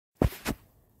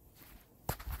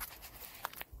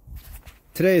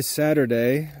Today is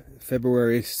Saturday,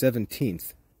 February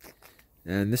 17th,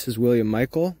 and this is William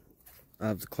Michael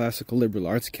of the Classical Liberal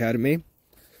Arts Academy,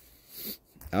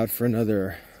 out for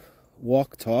another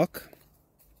walk talk,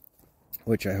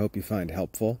 which I hope you find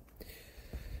helpful.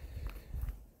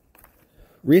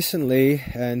 Recently,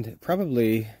 and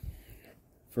probably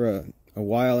for a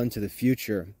while into the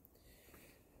future,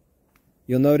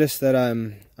 you'll notice that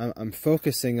I'm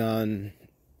focusing on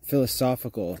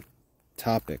philosophical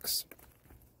topics.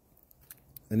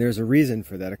 And there's a reason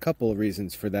for that, a couple of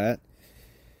reasons for that.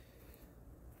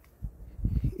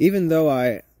 Even though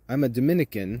I'm a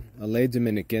Dominican, a lay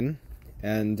Dominican,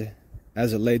 and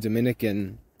as a lay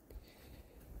Dominican,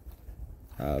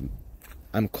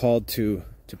 I'm called to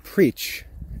preach.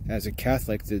 As a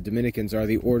Catholic, the Dominicans are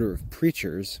the order of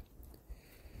preachers.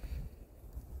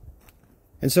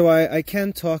 And so I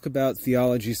can talk about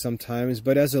theology sometimes,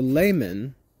 but as a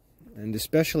layman, and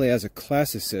especially as a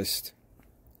classicist,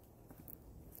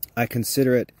 I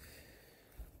consider it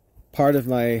part of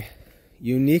my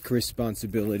unique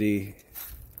responsibility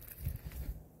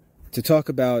to talk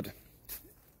about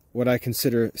what I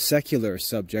consider secular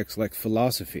subjects like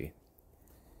philosophy.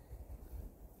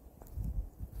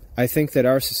 I think that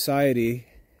our society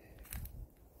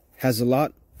has a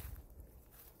lot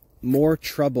more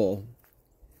trouble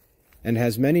and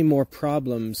has many more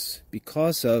problems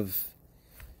because of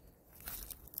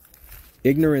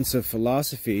ignorance of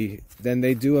philosophy than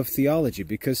they do of theology,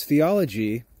 because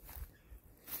theology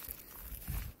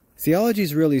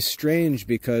is really strange,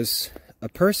 because a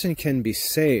person can be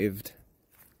saved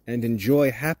and enjoy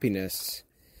happiness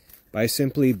by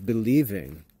simply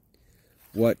believing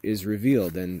what is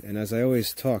revealed. And as I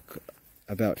always talk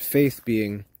about faith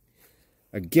being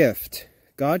a gift,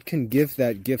 God can give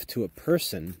that gift to a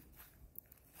person.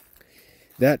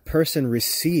 That person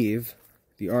receive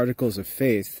the articles of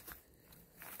faith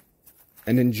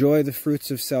and enjoy the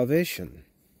fruits of salvation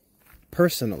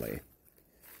personally.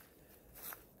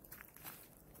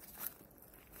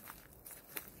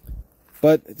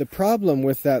 But the problem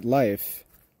with that life,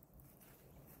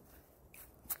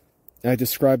 I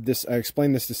explained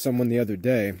this to someone the other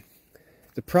day.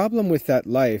 The problem with that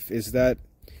life is that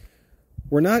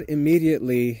we're not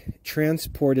immediately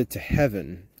transported to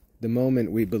heaven the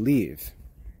moment we believe.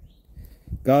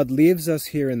 God leaves us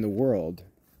here in the world,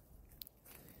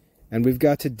 and we've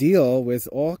got to deal with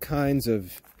all kinds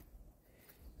of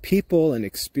people and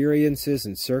experiences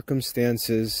and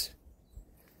circumstances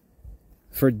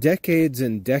for decades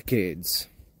and decades.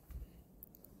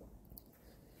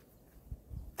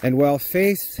 And while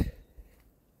faith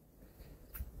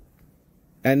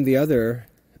and the other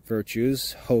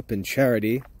virtues, hope and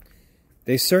charity,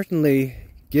 they certainly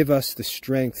give us the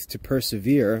strength to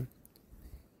persevere,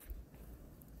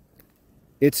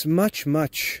 it's much,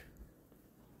 much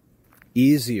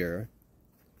easier,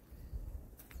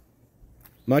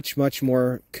 much, much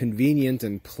more convenient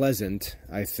and pleasant,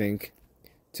 I think,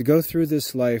 to go through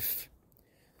this life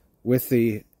with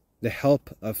the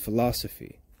help of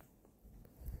philosophy.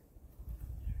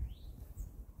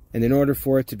 And in order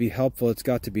for it to be helpful, it's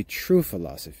got to be true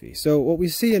philosophy. So what we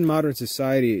see in modern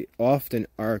society often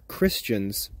are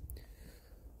Christians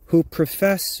who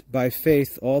profess by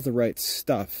faith all the right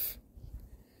stuff.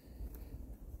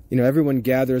 You know, everyone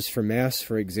gathers for Mass,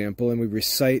 for example, and we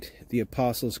recite the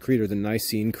Apostles' Creed or the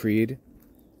Nicene Creed.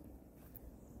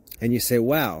 And you say,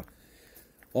 wow,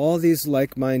 all these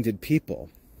like-minded people,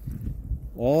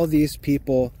 all these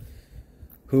people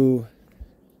who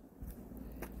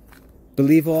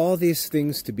believe all these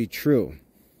things to be true,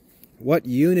 what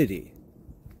unity.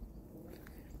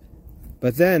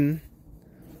 But then,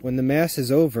 when the Mass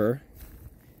is over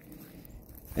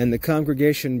and the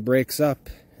congregation breaks up,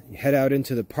 you head out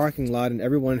into the parking lot and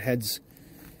everyone heads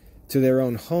to their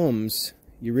own homes,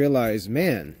 you realize,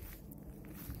 man,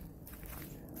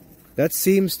 that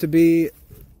seems to be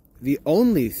the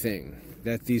only thing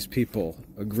that these people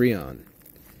agree on.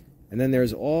 And then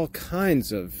there's all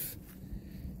kinds of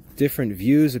different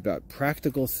views about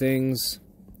practical things,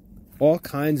 all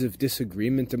kinds of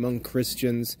disagreement among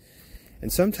Christians,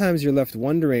 and sometimes you're left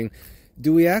wondering,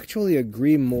 do we actually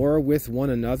agree more with one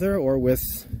another or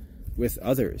with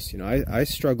others? You know, I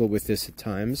struggle with this at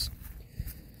times.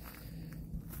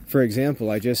 For example,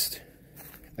 I just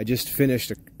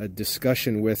finished a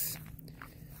discussion with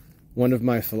one of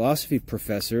my philosophy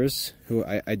professors, who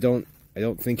I don't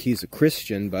think he's a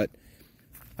Christian, but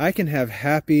I can have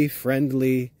happy,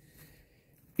 friendly,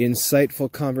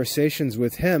 insightful conversations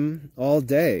with him all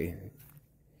day.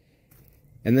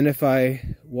 And then if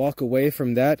I walk away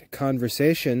from that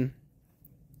conversation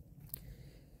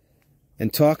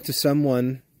and talk to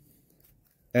someone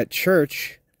at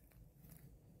church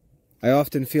I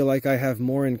often feel like I have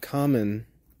more in common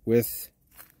with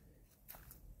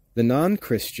the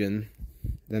non-Christian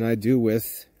than I do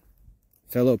with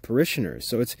fellow parishioners.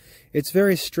 So it's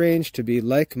very strange to be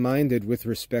like-minded with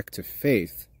respect to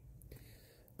faith,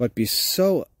 but be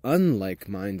so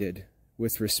unlike-minded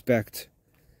with respect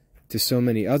to so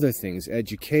many other things: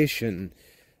 education,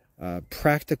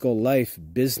 practical life,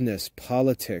 business,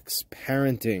 politics,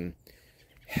 parenting,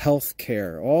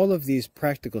 healthcare. All of these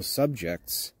practical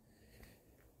subjects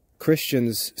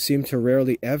Christians seem to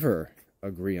rarely ever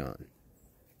agree on.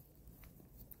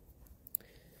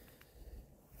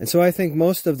 And so I think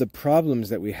most of the problems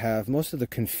that we have, most of the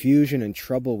confusion and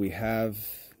trouble we have,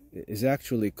 is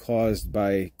actually caused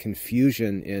by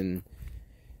confusion in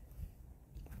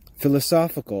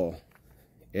philosophical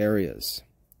areas.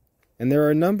 And there are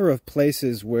a number of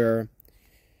places where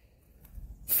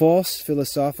false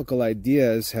philosophical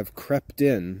ideas have crept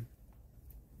in,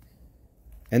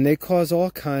 and they cause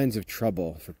all kinds of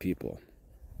trouble for people.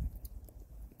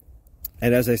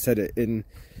 And as I said, in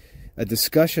a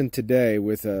discussion today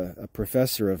with a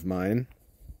professor of mine,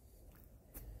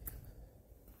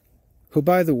 who,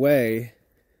 by the way,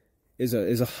 is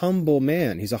a humble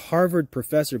man. He's a Harvard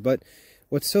professor, but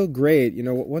what's so great,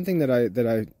 one thing that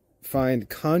I find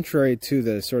contrary to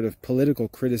the sort of political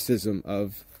criticism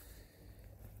of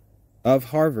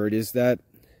Harvard is that,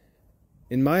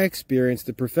 in my experience,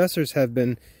 the professors have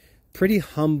been pretty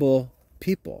humble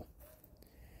people.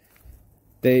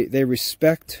 They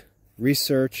respect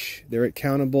research. They're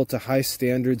accountable to high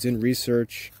standards in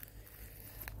research.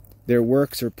 Their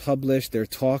works are published. Their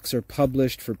talks are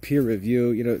published for peer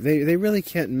review. They really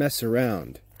can't mess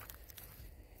around.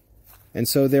 And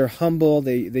so they're humble.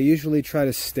 They usually try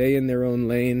to stay in their own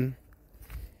lane.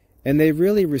 And they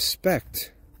really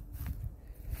respect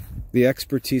the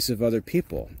expertise of other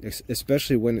people,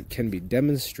 especially when it can be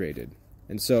demonstrated.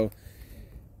 And so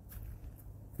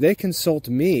they consult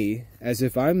me as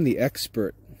if I'm the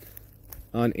expert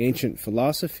on ancient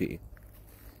philosophy.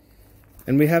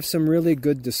 And we have some really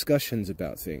good discussions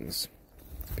about things.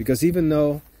 Because even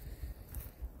though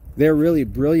they're really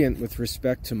brilliant with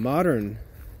respect to modern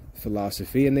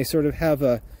philosophy, and they sort of have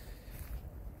a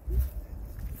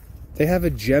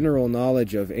general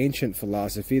knowledge of ancient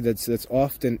philosophy that's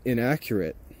often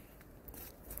inaccurate,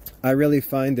 I really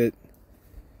find it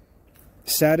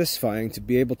satisfying to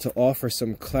be able to offer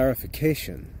some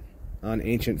clarification on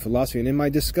ancient philosophy. And in my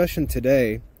discussion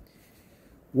today,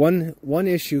 one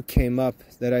issue came up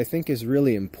that I think is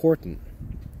really important.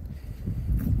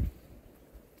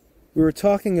 We were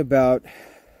talking about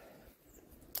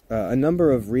a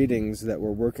number of readings that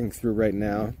we're working through right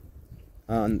now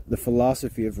on the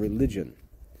philosophy of religion.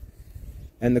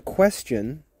 And the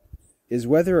question is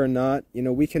whether or not,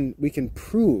 we can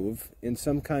prove in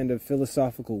some kind of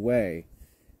philosophical way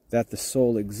that the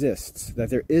soul exists, that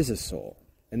there is a soul.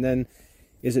 And then,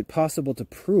 is it possible to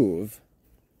prove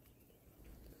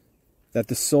that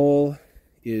the soul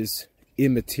is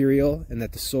immaterial and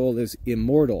that the soul is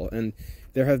immortal? And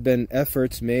there have been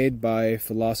efforts made by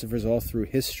philosophers all through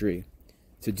history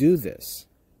to do this.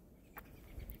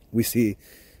 We see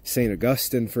St.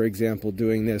 Augustine, for example,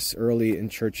 doing this early in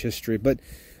church history. But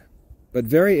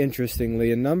very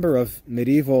interestingly, a number of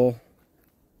medieval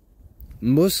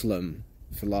Muslim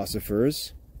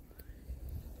philosophers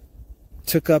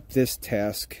took up this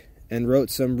task and wrote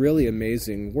some really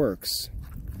amazing works.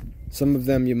 Some of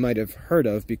them you might have heard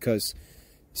of because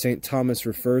St. Thomas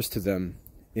refers to them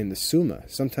in the Summa,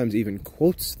 sometimes even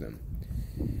quotes them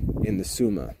in the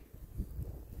Summa.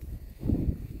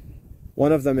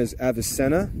 One of them is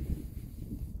Avicenna.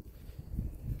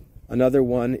 Another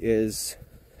one is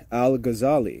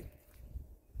Al-Ghazali.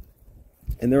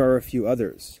 And there are a few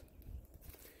others.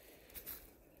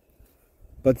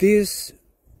 But these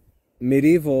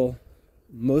medieval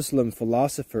Muslim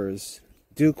philosophers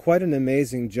do quite an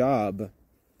amazing job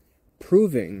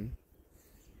proving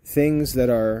things that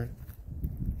are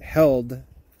held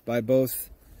by both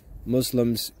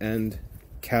Muslims and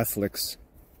Catholics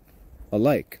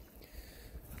alike.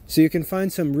 So you can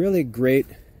find some really great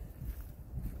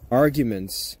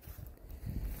arguments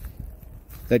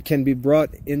that can be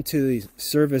brought into the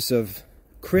service of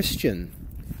Christian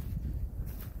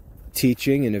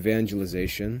teaching and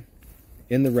evangelization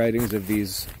in the writings of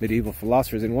these medieval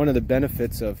philosophers. And one of the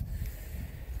benefits of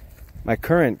my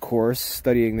current course,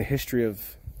 studying the history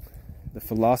of the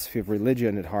philosophy of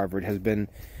religion at Harvard, has been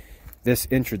this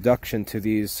introduction to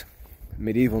these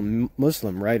medieval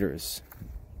Muslim writers,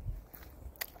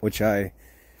 which I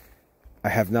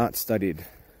have not studied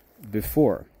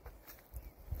before.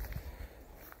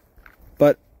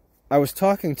 But I was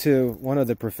talking to one of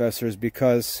the professors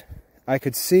because I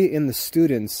could see in the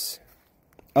students,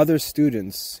 other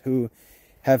students who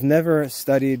have never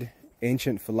studied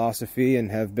ancient philosophy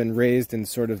and have been raised in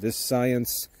sort of this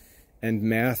science and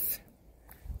math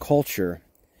culture,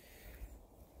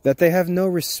 that they have no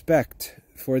respect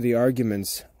for the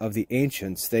arguments of the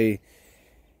ancients. They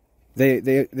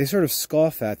sort of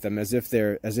scoff at them as if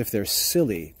they're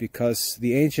silly, because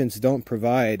the ancients don't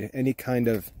provide any kind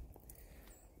of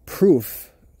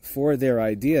proof for their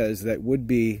ideas that would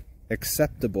be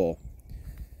acceptable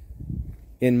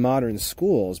in modern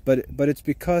schools. But it's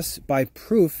because by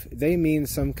proof they mean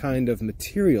some kind of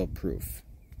material proof.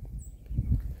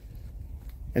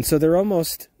 And so they're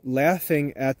almost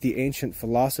laughing at the ancient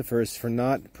philosophers for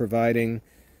not providing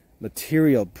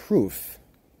material proof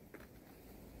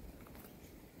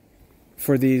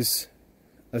for these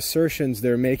assertions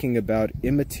they're making about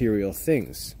immaterial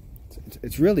things.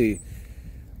 It's really,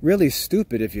 really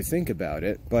stupid if you think about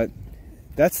it, but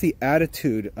that's the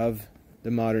attitude of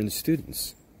the modern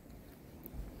students.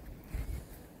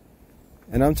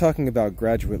 And I'm talking about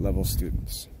graduate level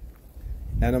students.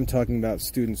 And I'm talking about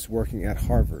students working at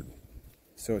Harvard.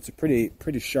 So it's a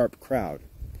pretty sharp crowd.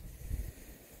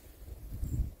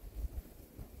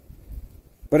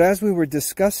 But as we were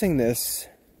discussing this,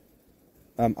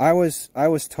 I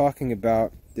was talking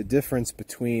about the difference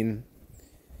between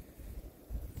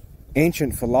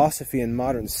ancient philosophy and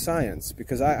modern science,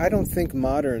 because I don't think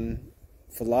modern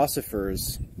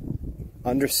philosophers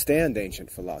understand ancient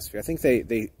philosophy. I think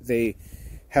they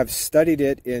have studied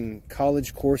it in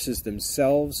college courses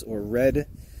themselves, or read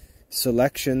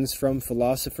selections from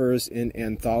philosophers in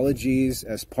anthologies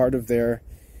as part of their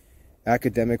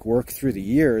academic work through the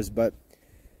years, but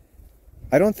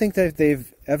I don't think that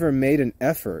they've ever made an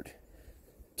effort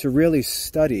to really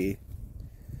study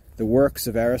the works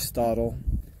of Aristotle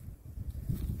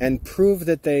and prove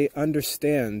that they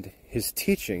understand his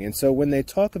teaching. And so when they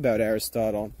talk about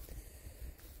Aristotle,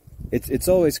 it's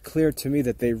always clear to me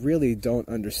that they really don't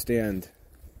understand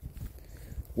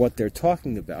what they're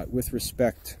talking about with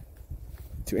respect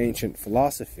to ancient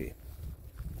philosophy.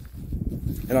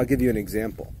 And I'll give you an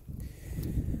example.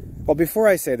 Well, before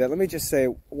I say that, let me just say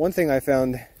one thing I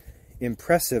found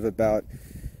impressive about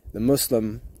the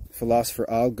Muslim philosopher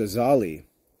al-Ghazali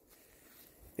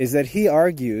is that he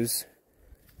argues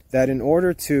that in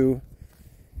order to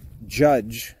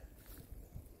judge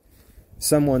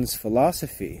someone's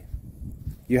philosophy,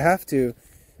 you have to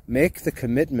make the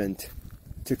commitment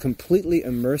to completely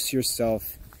immerse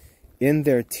yourself in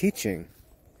their teaching,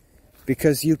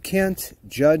 because you can't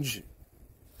judge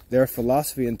their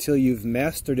philosophy until you've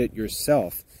mastered it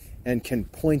yourself and can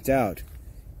point out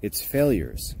its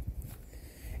failures.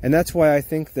 And that's why I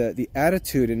think that the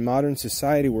attitude in modern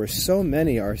society, where so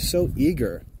many are so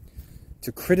eager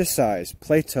to criticize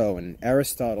Plato and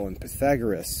Aristotle and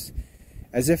Pythagoras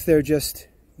as if they're just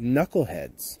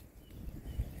knuckleheads,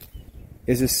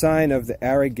 is a sign of the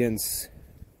arrogance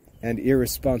and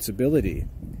irresponsibility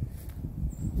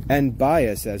and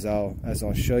bias, as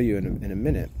I'll show you in a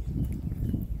minute,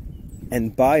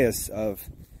 and bias of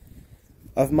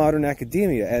modern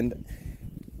academia. And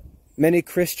many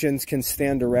Christians can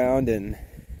stand around and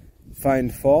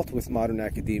find fault with modern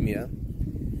academia,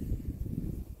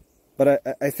 but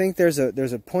I think there's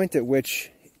a point at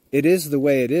which it is the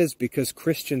way it is because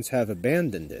Christians have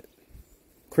abandoned it.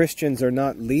 Christians are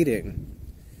not leading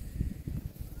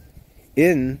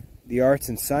in the arts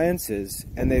and sciences,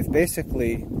 and they've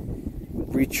basically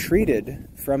retreated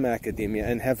from academia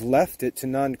and have left it to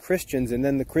non-Christians, and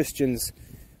then the Christians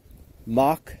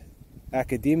mock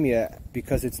academia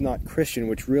because it's not Christian,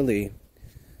 which really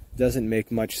doesn't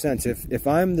make much sense. If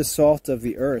I'm the salt of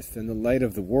the earth and the light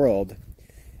of the world,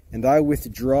 and I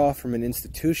withdraw from an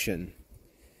institution,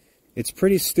 it's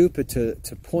pretty stupid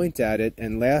to point at it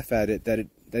and laugh at it that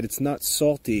it's not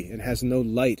salty and has no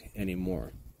light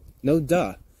anymore. No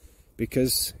duh,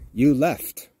 because you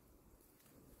left.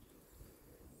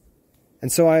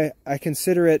 And so I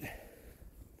consider it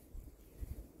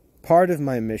part of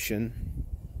my mission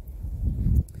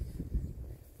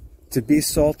to be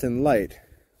salt and light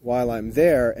while I'm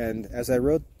there. And as I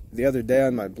wrote the other day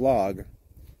on my blog,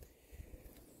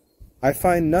 I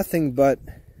find nothing but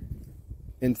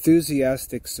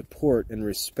enthusiastic support and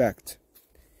respect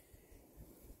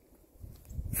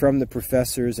from the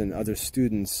professors and other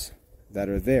students that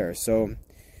are there. So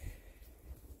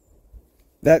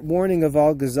that warning of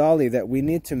al-Ghazali that we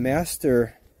need to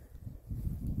master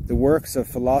the works of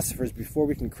philosophers before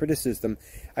we can criticize them,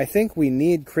 I think we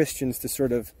need Christians to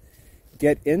sort of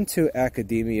get into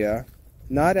academia,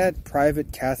 not at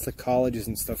private Catholic colleges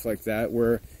and stuff like that,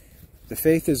 where the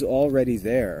faith is already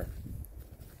there,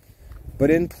 but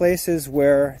in places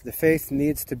where the faith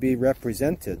needs to be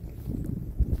represented.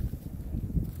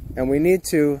 And we need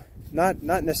to not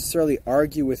necessarily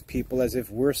argue with people as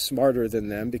if we're smarter than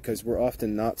them, because we're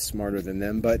often not smarter than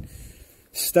them, but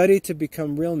study to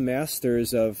become real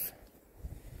masters of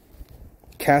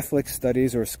Catholic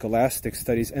studies or scholastic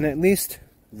studies, and at least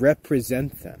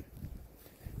represent them.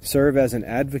 Serve as an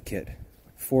advocate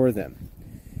for them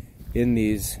in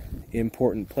these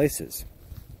important places.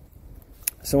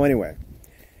 So anyway,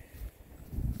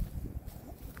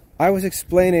 I was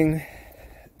explaining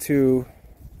to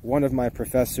one of my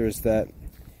professors that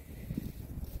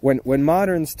when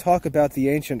moderns talk about the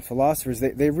ancient philosophers,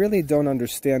 they really don't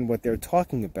understand what they're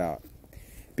talking about.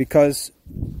 Because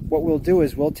what we'll do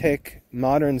is we'll take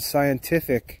modern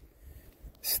scientific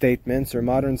statements or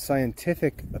modern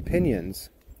scientific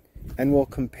opinions and we'll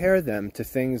compare them to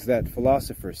things that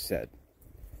philosophers said.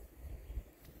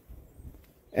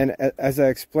 And as I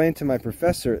explained to my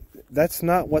professor, that's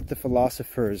not what the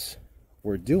philosophers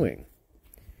were doing.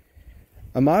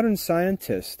 A modern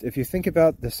scientist, if you think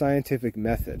about the scientific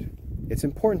method, it's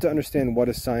important to understand what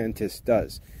a scientist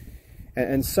does.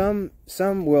 And some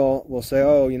will say,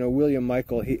 oh, William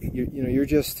Michael, you're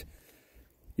just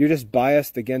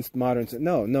biased against modern science.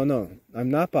 No, I'm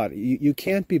not biased. You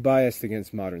can't be biased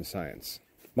against modern science.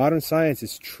 Modern science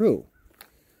is true.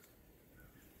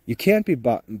 You can't be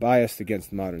biased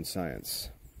against modern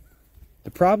science.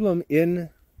 The problem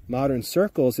in modern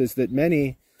circles is that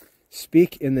many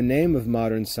speak in the name of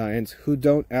modern science who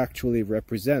don't actually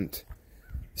represent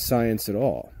science at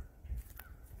all.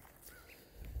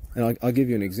 And I'll give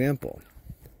you an example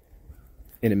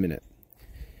in a minute.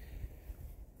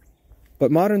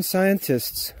 But modern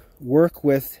scientists work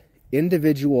with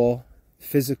individual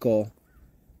physical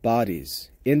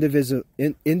bodies,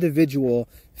 individual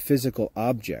physical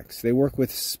objects. They work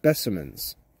with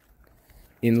specimens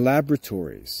in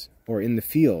laboratories or in the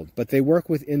field, but they work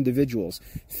with individuals,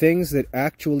 things that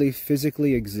actually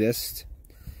physically exist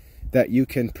that you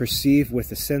can perceive with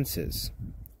the senses.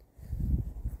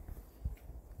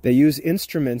 They use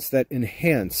instruments that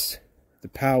enhance the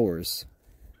powers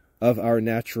of our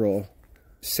natural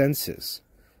senses,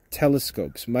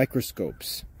 telescopes,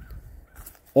 microscopes,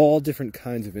 all different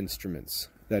kinds of instruments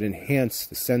that enhance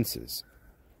the senses.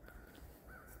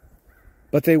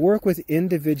 But they work with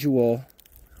individual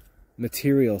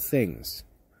material things.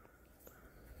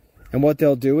 And what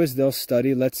they'll do is they'll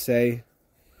study, let's say,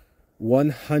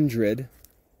 100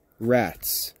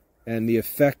 rats and the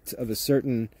effect of a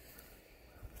certain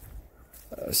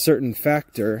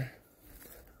factor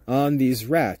on these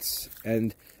rats,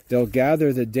 and they'll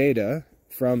gather the data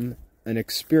from an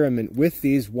experiment with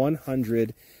these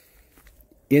 100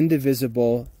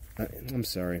 individual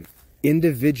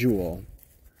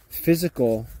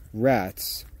physical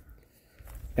rats,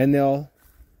 and they'll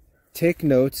take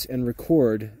notes and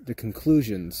record the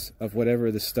conclusions of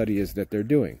whatever the study is that they're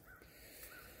doing.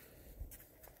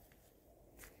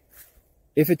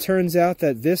 If it turns out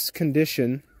that this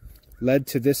condition led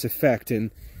to this effect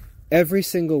in every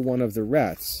single one of the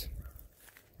rats,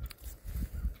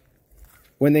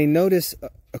 when they notice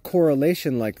a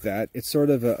correlation like that, it's sort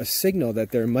of a signal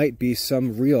that there might be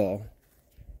some real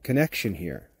connection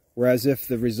here. Whereas if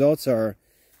the results are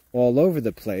all over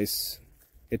the place,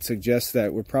 it suggests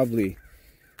that we're probably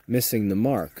missing the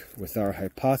mark with our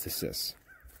hypothesis.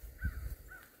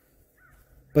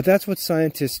 But that's what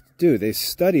scientists do. They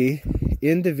study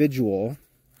individual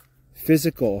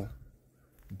physical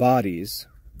bodies.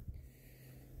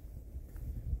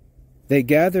 They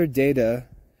gather data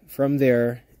from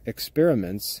their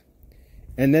experiments,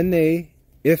 and then they,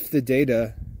 if the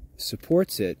data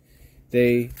supports it,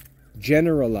 they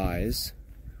generalize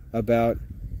about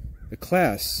the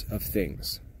class of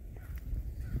things.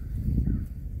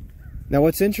 Now,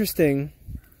 what's interesting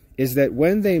is that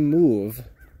when they move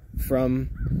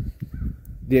from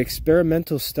the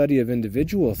experimental study of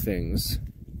individual things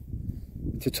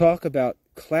to talk about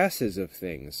classes of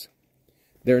things,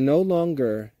 they're no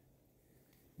longer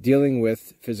dealing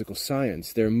with physical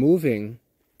science. They're moving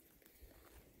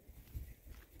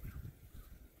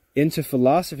into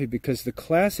philosophy because the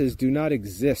classes do not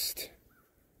exist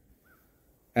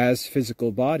as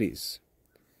physical bodies.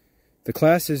 The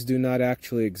classes do not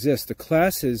actually exist. The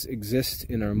classes exist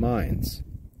in our minds.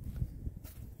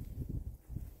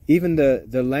 Even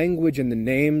the language and the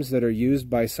names that are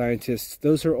used by scientists,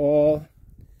 those are all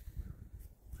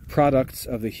products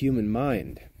of the human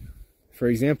mind. For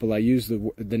example, I use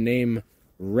the name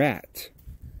rat.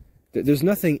 There's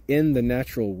nothing in the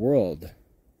natural world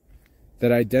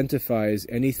that identifies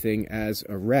anything as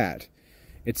a rat.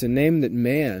 It's a name that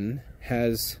man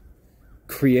has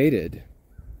created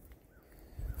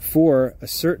for a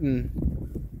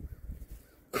certain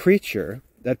creature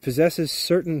that possesses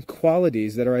certain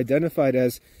qualities that are identified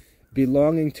as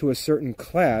belonging to a certain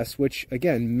class, which,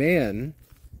 again, man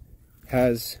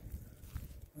has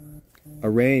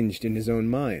arranged in his own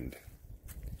mind.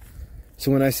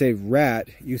 So when I say rat,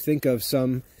 you think of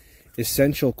some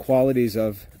essential qualities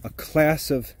of a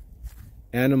class of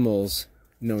animals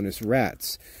known as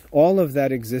rats. All of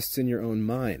that exists in your own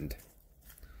mind.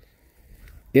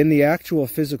 In the actual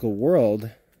physical world,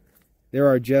 there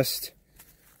are just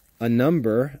a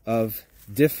number of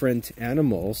different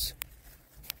animals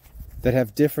that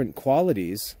have different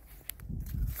qualities,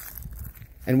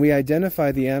 and we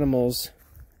identify the animals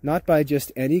not by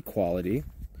just any quality.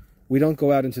 We don't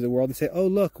go out into the world and say, oh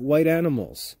look, white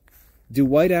animals. Do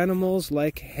white animals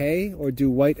like hay, or do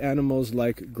white animals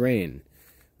like grain?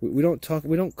 We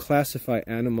don't classify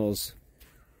animals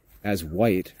as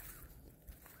white.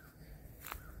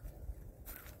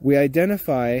 We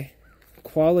identify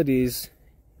qualities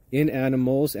in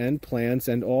animals and plants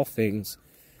and all things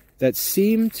that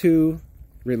seem to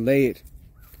relate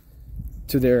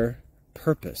to their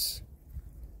purpose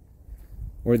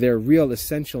or their real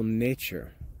essential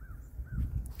nature.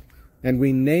 And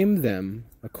we name them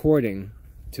according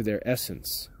to their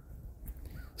essence.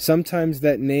 Sometimes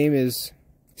that name is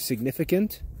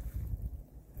significant.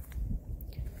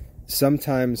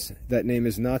 Sometimes that name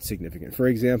is not significant. For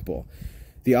example,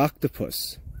 the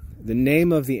octopus. The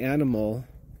name of the animal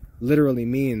literally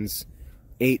means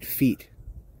 8 feet.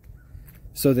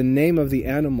 So the name of the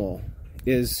animal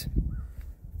is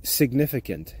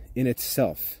significant in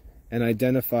itself and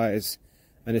identifies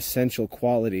an essential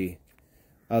quality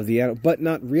of the animal, but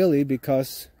not really,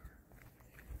 because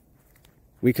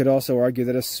we could also argue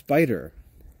that a spider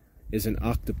is an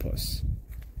octopus.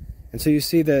 And so you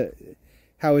see that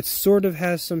how it sort of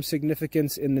has some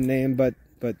significance in the name, but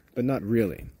not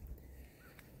really.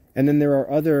 And then there are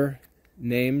other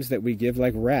names that we give,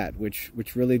 like rat, which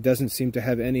really doesn't seem to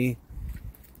have any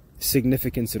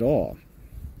significance at all.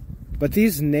 But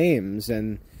these names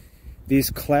and these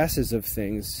classes of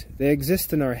things, they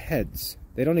exist in our heads.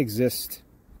 They don't exist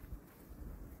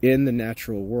in the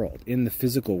natural world, in the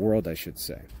physical world, I should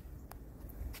say.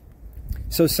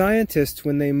 So scientists,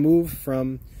 when they move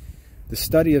from the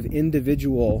study of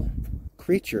individual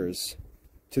creatures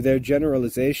to their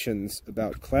generalizations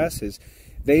about classes,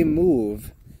 they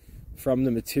move from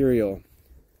the material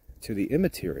to the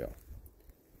immaterial.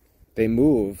 They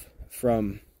move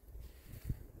from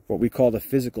what we call the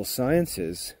physical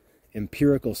sciences,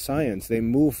 empirical science. They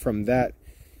move from that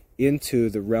into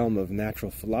the realm of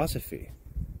natural philosophy.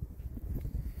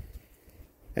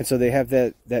 And so they have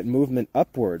that movement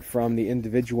upward from the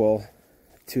individual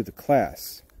to the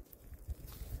class.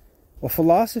 Well,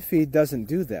 philosophy doesn't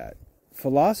do that.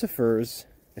 Philosophers,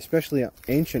 especially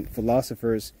ancient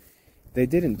philosophers, they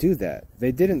didn't do that.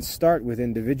 They didn't start with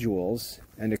individuals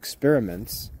and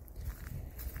experiments.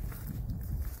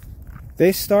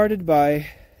 They started by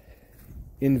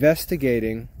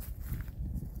investigating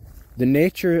the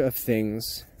nature of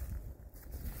things,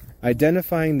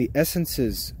 identifying the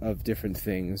essences of different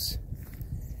things,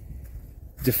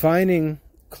 defining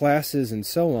classes and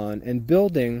so on, and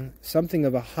building something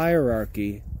of a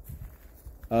hierarchy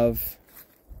of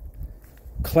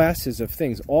classes of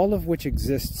things, all of which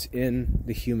exists in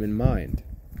the human mind.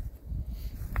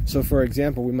 So, for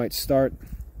example, we might start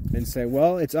and say,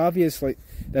 well, it's obvious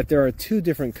that there are 2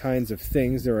 different kinds of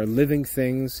things. There are living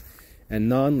things and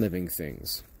non-living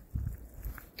things.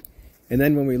 And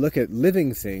then when we look at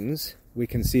living things, we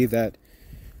can see that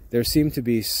there seem to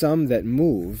be some that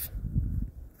move,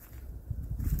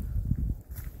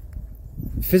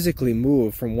 physically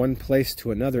move from one place to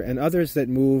another, and others that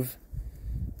move,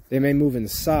 they may move in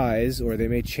size or they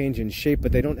may change in shape,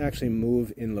 but they don't actually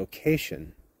move in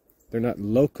location. They're not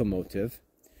locomotive.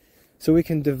 So we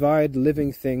can divide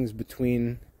living things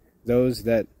between those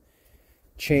that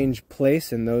change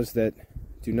place and those that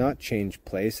do not change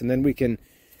place. And then we can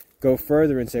go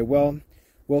further and say, well,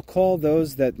 we'll call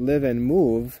those that live and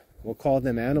move, we'll call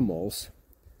them animals.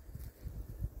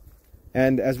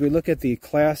 And as we look at the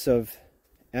class of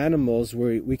animals,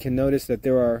 we can notice that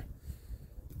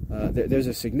there's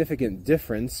a significant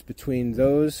difference between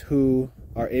those who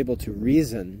are able to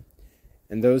reason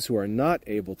and those who are not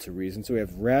able to reason. So we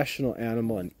have rational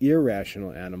animal and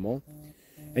irrational animal.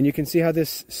 And you can see how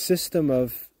this system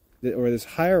of, or this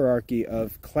hierarchy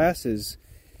of classes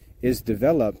is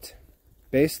developed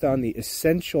based on the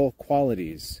essential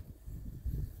qualities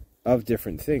of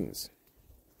different things.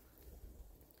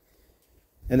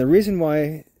 And the reason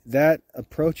why that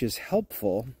approach is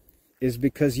helpful is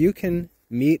because you can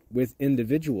meet with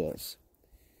individuals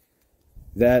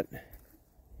that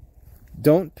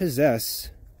don't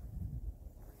possess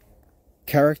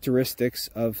characteristics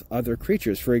of other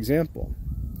creatures. For example,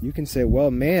 you can say,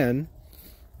 well, man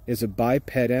is a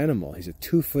biped animal. He's a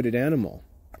two-footed animal.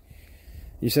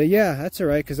 You say, yeah, that's all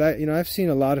right, because I've seen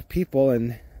a lot of people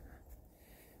and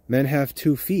men have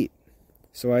 2 feet.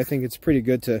 So I think it's pretty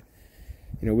good to,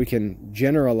 we can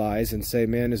generalize and say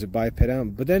man is a biped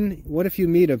animal. But then what if you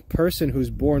meet a person who's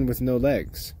born with no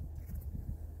legs?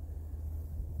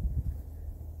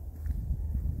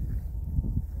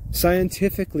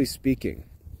 Scientifically speaking,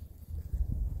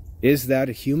 is that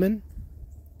a human?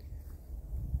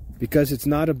 Because it's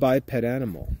not a biped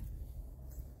animal.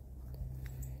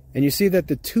 And you see that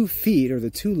the 2 feet or the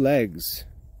 2 legs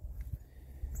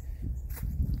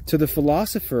to the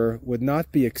philosopher would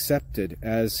not be accepted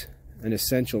as an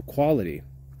essential quality.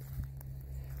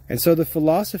 And so the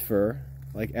philosopher,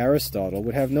 like Aristotle,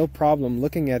 would have no problem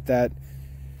looking at that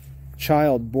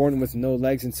child born with no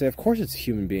legs and say, of course it's a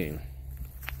human being.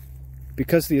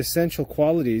 Because the essential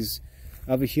qualities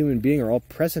of a human being are all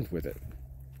present with it.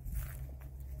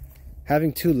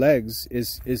 Having 2 legs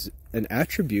is an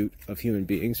attribute of human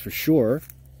beings, for sure,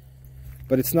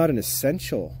 but it's not an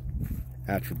essential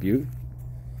attribute.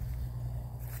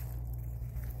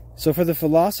 So for the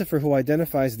philosopher who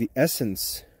identifies the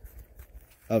essence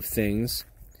of things,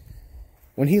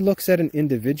 when he looks at an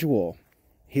individual,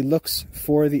 he looks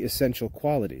for the essential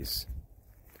qualities.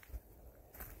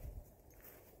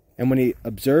 And when he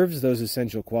observes those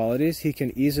essential qualities, he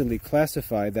can easily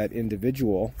classify that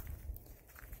individual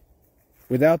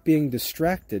without being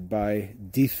distracted by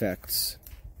defects,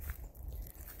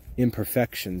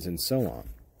 imperfections, and so on.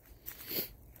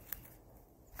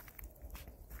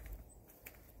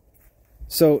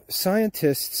 So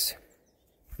scientists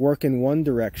work in one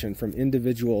direction from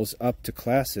individuals up to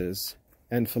classes,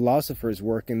 and philosophers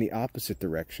work in the opposite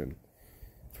direction,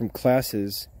 from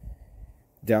classes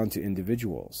down to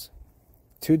individuals.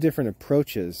 2 different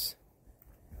approaches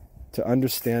to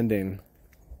understanding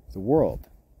the world.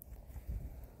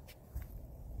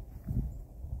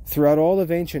 Throughout all of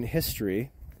ancient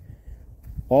history,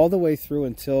 all the way through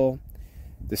until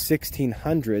the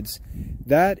 1600s,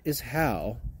 that is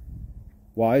how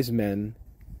wise men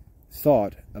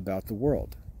thought about the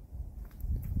world.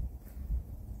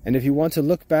 And if you want to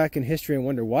look back in history and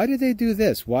wonder, why did they do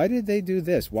this? Why did they do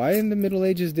this? Why in the Middle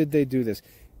Ages did they do this?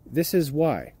 This is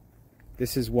why.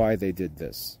 This is why they did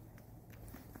this.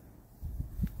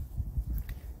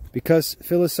 Because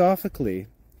philosophically,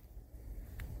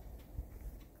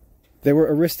 they were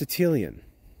Aristotelian.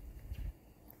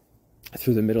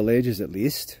 Through the Middle Ages, at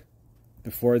least.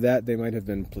 Before that, they might have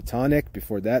been Platonic.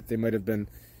 Before that, they might have been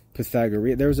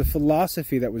Pythagorean. There was a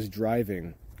philosophy that was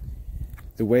driving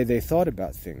the way they thought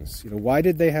about things. Why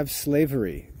did they have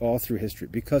slavery all through history?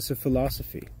 Because of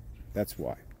philosophy. That's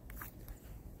why.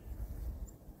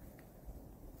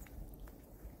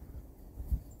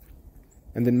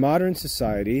 And in modern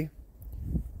society,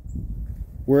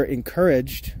 we're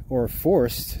encouraged or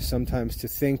forced sometimes to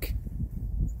think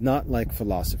not like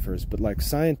philosophers, but like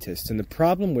scientists. And the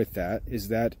problem with that is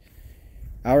that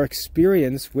our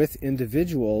experience with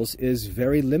individuals is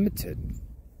very limited.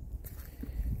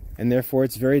 And therefore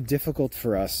it's very difficult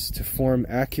for us to form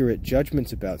accurate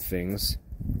judgments about things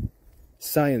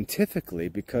scientifically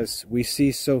because we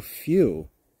see so few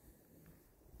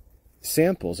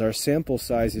samples. Our sample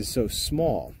size is so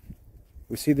small.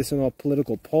 We see this in all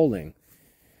political polling.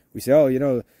 We say,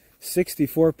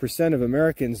 64% of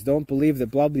Americans don't believe that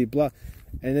blah, blah, blah.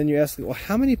 And then you ask, well,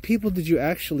 how many people did you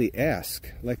actually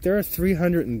ask? Like, there are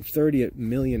 330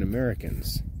 million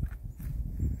Americans.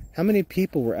 How many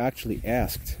people were actually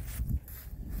asked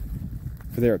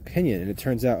for their opinion? And it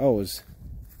turns out, it was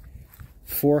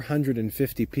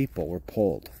 450 people were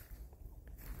polled.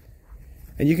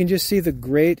 And you can just see the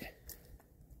great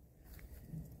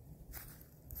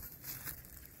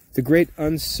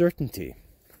uncertainty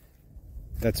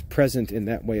that's present in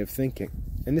that way of thinking.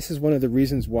 And this is one of the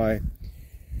reasons why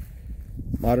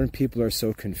modern people are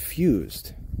so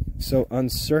confused, so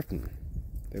uncertain.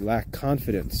 They lack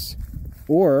confidence.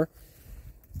 Or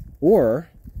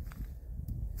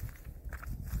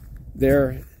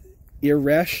they're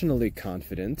irrationally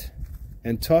confident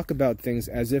and talk about things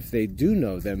as if they do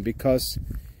know them because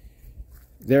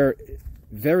they're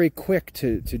very quick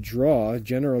to draw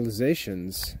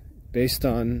generalizations based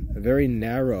on a very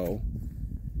narrow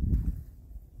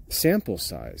sample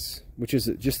size, which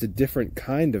is just a different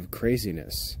kind of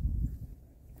craziness.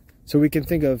 So we can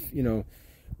think of,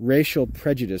 racial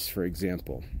prejudice, for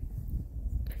example,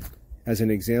 as an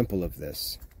example of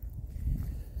this.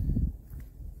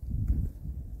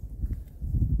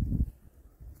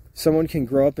 someone can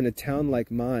grow up in a town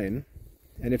like mine,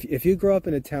 and if you grow up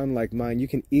in a town like mine, you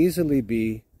can easily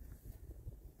be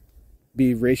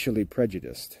racially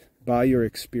prejudiced by your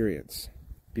experience,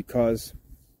 because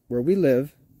where we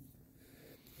live,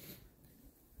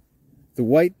 the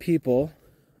white people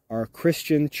are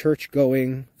Christian,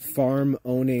 church-going,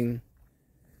 farm-owning,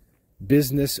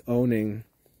 business-owning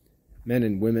men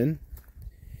and women.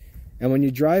 And when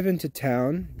you drive into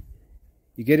town,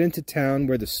 you get into town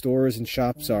where the stores and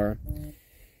shops are,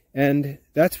 and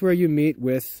that's where you meet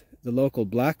with the local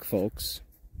black folks,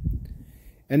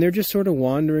 and they're just sort of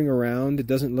wandering around. It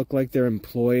doesn't look like they're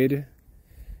employed,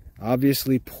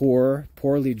 obviously poor,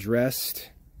 poorly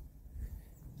dressed.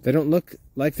 They don't look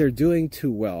like they're doing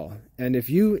too well. And if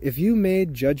you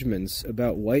made judgments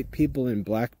about white people and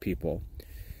black people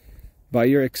by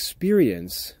your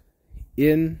experience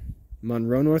in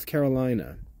Monroe, North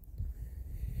Carolina,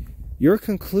 your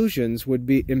conclusions would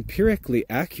be empirically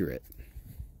accurate,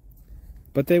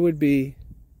 but they would be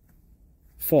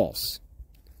false.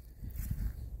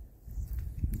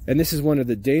 And this is one of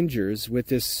the dangers with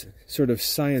this sort of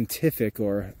scientific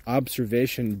or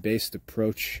observation-based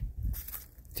approach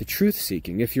to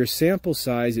truth-seeking. If your sample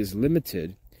size is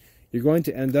limited, you're going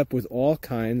to end up with all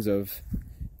kinds of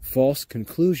false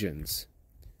conclusions,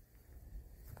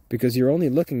 because you're only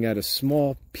looking at a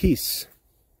small piece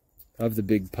of the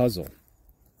big puzzle.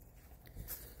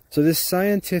 So this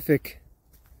scientific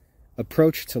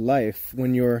approach to life,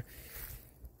 when your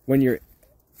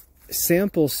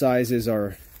sample sizes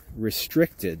are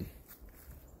restricted,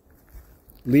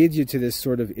 leads you to this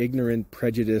sort of ignorant,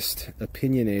 prejudiced,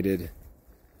 opinionated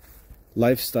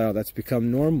lifestyle that's become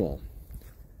normal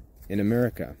in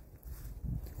America.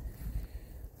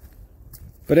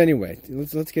 But anyway,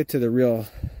 let's get to the real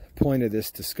point of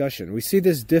this discussion. We see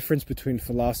this difference between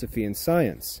philosophy and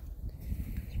science.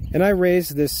 And I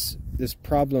raised this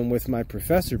problem with my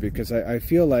professor because I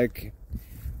feel like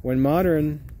when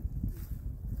modern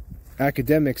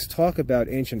academics talk about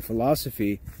ancient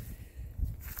philosophy,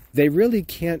 they really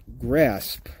can't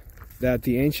grasp that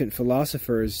the ancient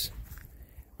philosophers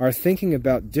are thinking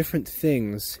about different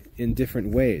things in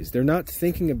different ways. They're not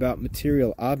thinking about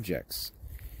material objects.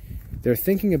 They're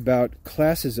thinking about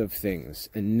classes of things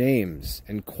and names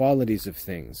and qualities of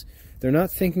things. They're not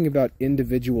thinking about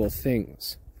individual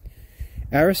things.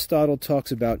 Aristotle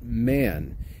talks about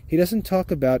man. He doesn't talk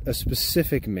about a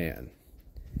specific man.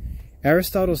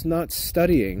 Aristotle's not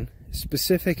studying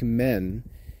specific men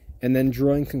and then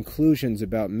drawing conclusions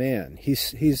about man.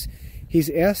 He's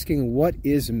asking, what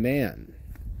is man?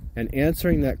 And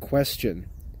answering that question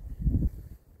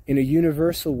in a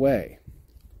universal way.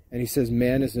 And he says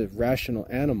man is a rational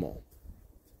animal.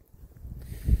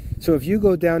 So if you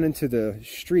go down into the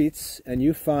streets and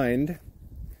you find,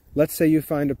 let's say you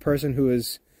find a person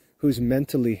who's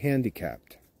mentally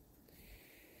handicapped,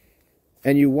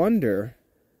 and you wonder,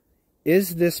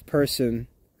 is this person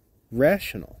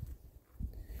rational?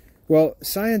 Well,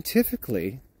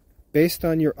 scientifically, based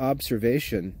on your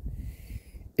observation,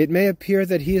 it may appear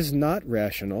that he is not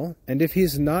rational, and if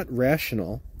he's not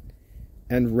rational,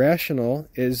 and rational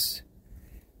is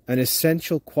an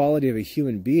essential quality of a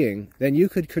human being, then you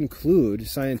could conclude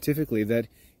scientifically that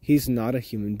he's not a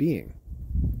human being.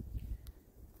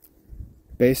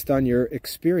 Based on your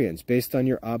experience, based on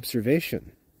your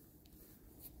observation.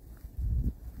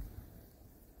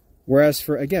 Whereas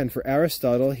for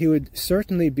Aristotle, he would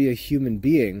certainly be a human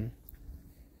being,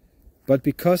 but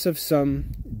because of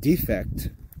some defect,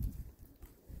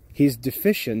 he's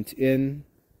deficient in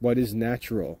what is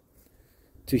natural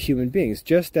to human beings,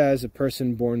 just as a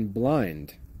person born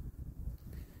blind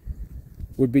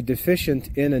would be deficient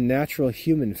in a natural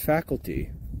human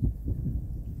faculty,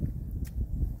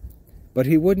 but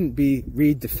he wouldn't be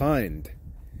redefined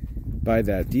by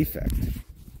that defect.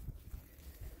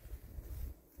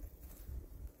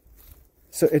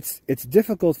 So it's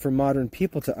difficult for modern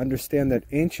people to understand that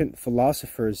ancient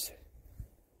philosophers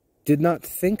did not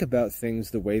think about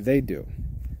things the way they do.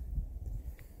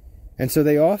 And so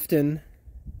they often,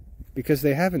 because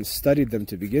they haven't studied them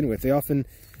to begin with, they often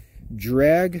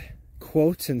drag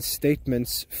quotes and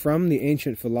statements from the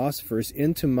ancient philosophers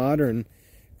into modern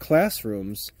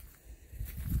classrooms,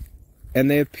 and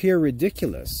they appear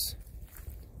ridiculous.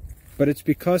 But it's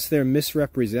because they're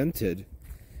misrepresented,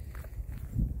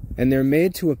 and they're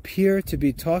made to appear to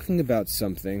be talking about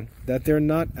something that they're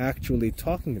not actually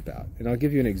talking about. And I'll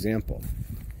give you an example.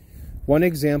 One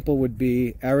example would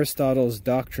be Aristotle's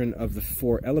doctrine of the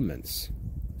four elements: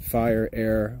 fire,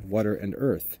 air, water, and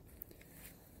earth.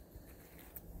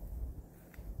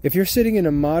 If you're sitting in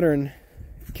a modern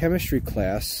chemistry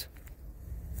class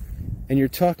and you're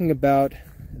talking about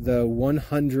the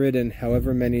 100 and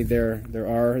however many there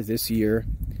are this year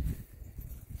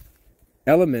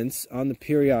elements on the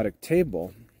periodic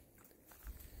table,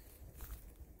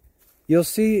 you'll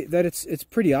see that it's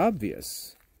pretty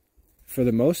obvious for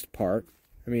the most part.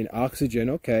 I mean, oxygen,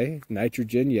 okay.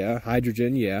 Nitrogen, yeah.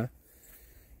 Hydrogen, yeah.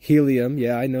 Helium,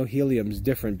 yeah, I know helium's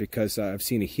different because I've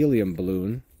seen a helium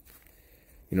balloon.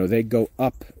 You know, they go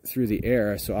up through the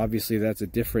air, so obviously that's a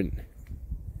different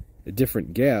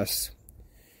gas.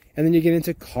 And then you get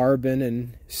into carbon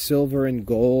and silver and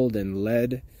gold and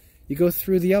lead. You go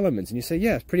through the elements and you say,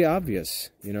 yeah, it's pretty obvious.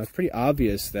 You know, it's pretty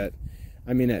obvious that,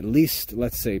 I mean, at least,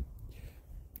 let's say,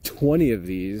 20 of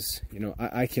these, you know,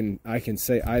 I can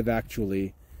say I've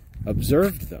actually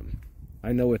observed them.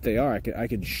 I know what they are. I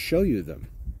can show you them.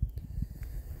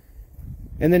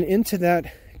 And then into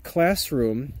that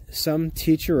classroom, some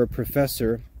teacher or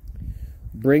professor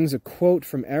brings a quote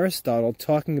from Aristotle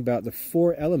talking about the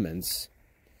 4 elements.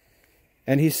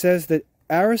 And he says that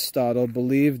Aristotle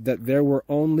believed that there were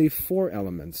only 4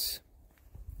 elements: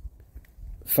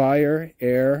 fire,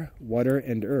 air, water,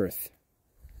 and earth.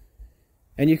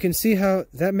 And you can see how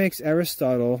that makes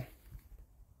Aristotle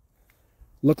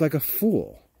look like a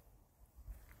fool.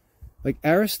 Like,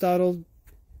 Aristotle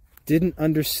didn't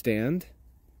understand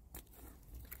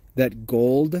that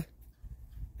gold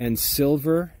and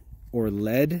silver or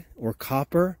lead or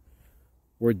copper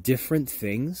were different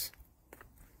things.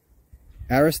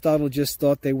 Aristotle just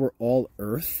thought they were all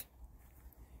earth.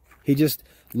 He just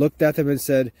looked at them and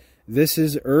said, this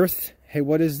is earth. Hey,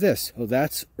 what is this? Oh,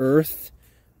 that's earth.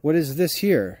 What is this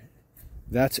here?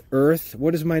 That's earth.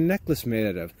 What is my necklace made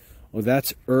out of? Oh,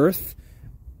 that's earth.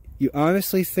 You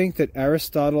honestly think that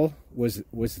Aristotle was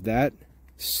that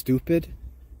stupid?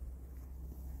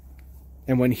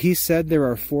 And when he said there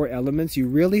are 4 elements, you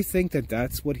really think that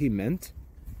that's what he meant?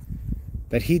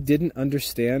 That he didn't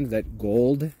understand that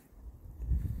gold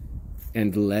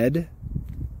and lead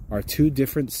are 2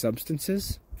 different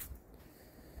substances?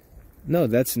 No,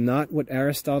 that's not what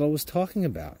Aristotle was talking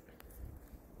about.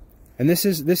 And this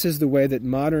is the way that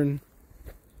modern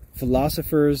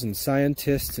philosophers and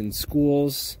scientists and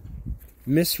schools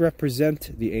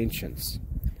misrepresent the ancients,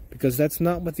 because that's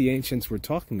not what the ancients were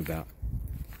talking about.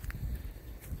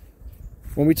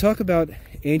 When we talk about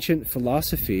ancient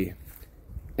philosophy,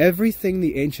 everything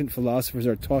the ancient philosophers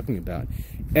are talking about,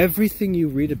 everything you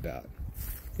read about,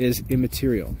 is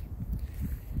immaterial.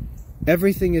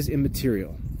 Everything is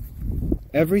immaterial.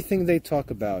 Everything they talk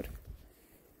about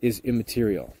is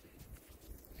immaterial.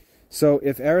 So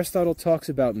if Aristotle talks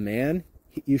about man,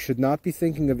 you should not be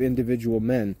thinking of individual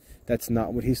men. That's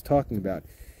not what he's talking about.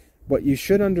 What you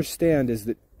should understand is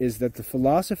that the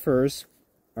philosophers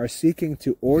are seeking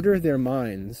to order their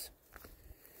minds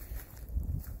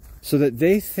so that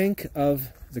they think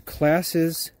of the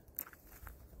classes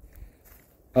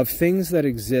of things that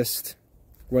exist,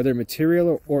 whether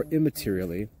material or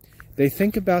immaterially. They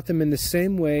think about them in the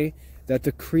same way that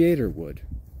the Creator would.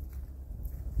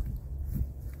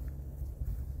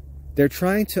 They're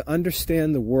trying to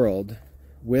understand the world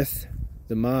with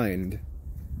the mind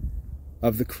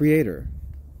of the Creator.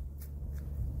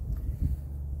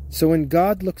 So when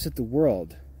God looks at the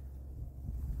world,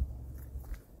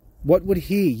 what would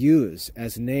He use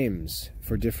as names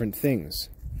for different things?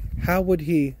 How would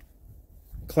He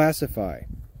classify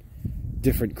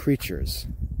different creatures?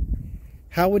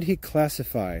 How would He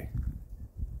classify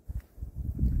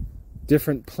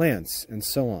different plants and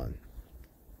so on?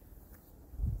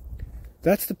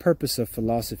 That's the purpose of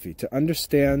philosophy, to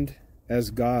understand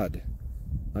as God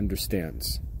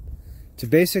understands. To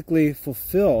basically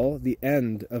fulfill the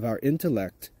end of our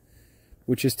intellect,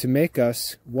 which is to make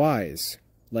us wise,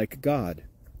 like God.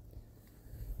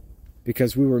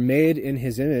 Because we were made in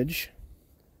His image,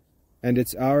 and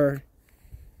it's our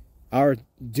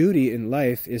duty in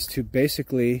life is to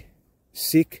basically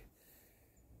seek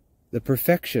the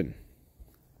perfection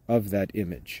of that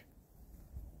image.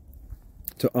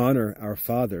 To honor our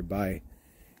Father by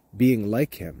being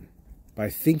like Him,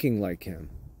 by thinking like Him,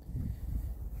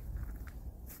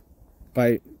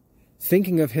 by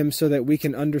thinking of Him so that we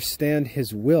can understand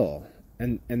His will,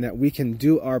 and that we can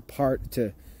do our part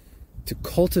to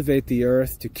cultivate the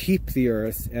earth, to keep the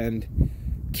earth, and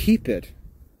keep it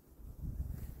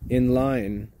in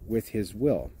line with His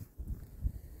will.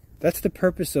 That's the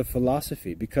purpose of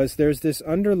philosophy, because there's this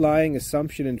underlying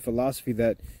assumption in philosophy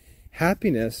that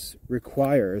happiness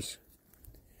requires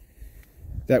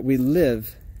that we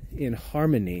live in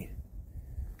harmony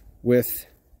with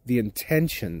the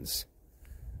intentions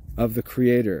of the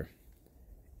Creator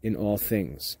in all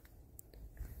things.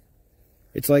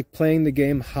 It's like playing the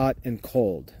game hot and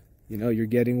cold. You know, you're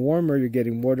getting warmer, you're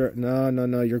getting water.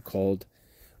 No, you're cold.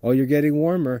 Oh, you're getting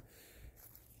warmer.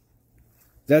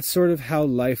 That's sort of how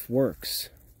life works.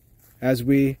 As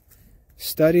we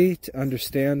study to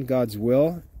understand God's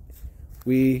will,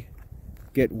 we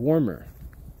get warmer.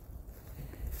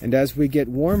 And as we get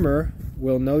warmer,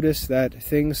 we'll notice that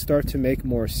things start to make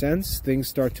more sense, things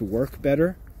start to work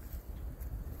better.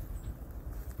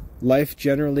 Life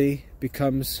generally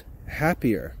becomes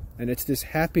happier, and it's this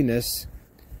happiness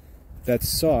that's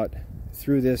sought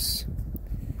through this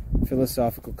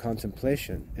philosophical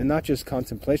contemplation. And not just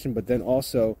contemplation, but then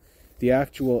also the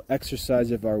actual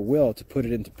exercise of our will to put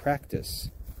it into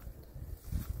practice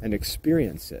and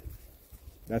experience it.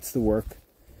 That's the work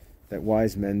that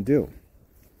wise men do.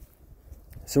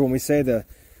 So when we say the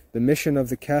mission of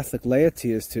the Catholic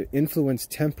laity is to influence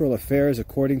temporal affairs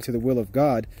according to the will of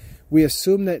God, we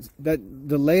assume that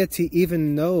the laity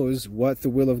even knows what the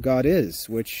will of God is,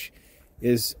 which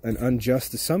is an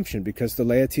unjust assumption, because the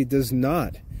laity does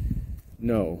not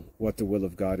know what the will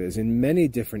of God is in many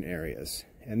different areas.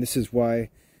 And this is why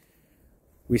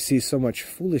we see so much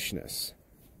foolishness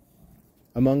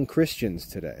among Christians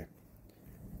today.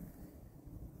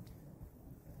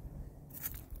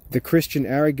 The Christian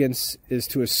arrogance is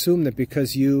to assume that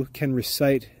because you can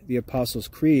recite the Apostles'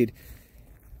 Creed,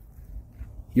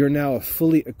 you're now a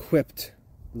fully equipped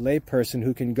layperson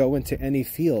who can go into any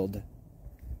field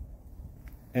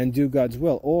and do God's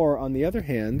will. Or, on the other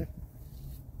hand,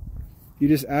 you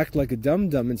just act like a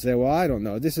dum-dum and say, well, I don't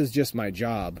know, this is just my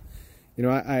job. You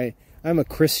know, I'm a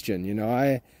Christian, you know,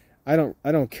 I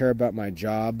don't care about my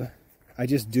job. I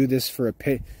just do this for a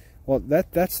pay. Well,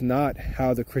 that's not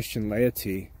how the Christian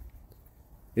laity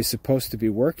is supposed to be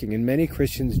working. And many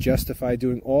Christians justify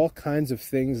doing all kinds of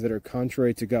things that are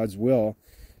contrary to God's will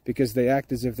because they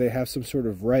act as if they have some sort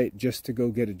of right just to go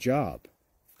get a job.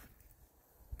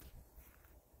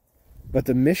 But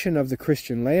the mission of the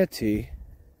Christian laity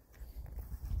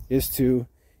is to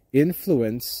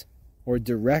influence or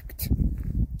direct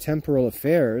temporal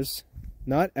affairs,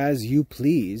 not as you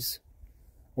please,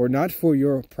 or not for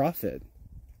your profit,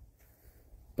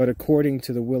 but according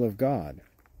to the will of God.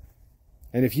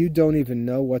 And if you don't even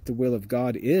know what the will of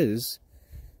God is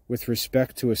with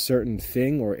respect to a certain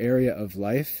thing or area of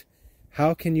life,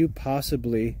 how can you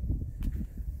possibly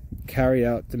carry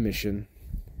out the mission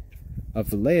of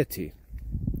the laity?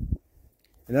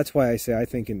 And that's why I say I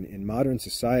think in modern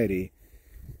society,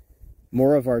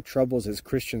 more of our troubles as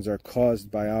Christians are caused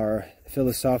by our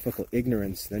philosophical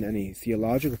ignorance than any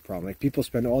theological problem. Like, people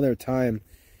spend all their time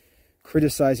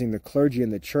criticizing the clergy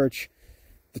and the church.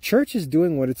 The church is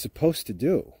doing what it's supposed to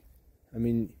do. I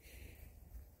mean,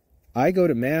 I go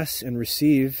to Mass and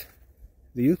receive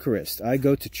the Eucharist. I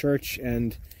go to church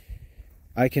and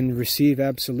I can receive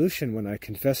absolution when I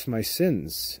confess my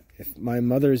sins. If my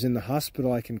mother's in the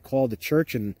hospital, I can call the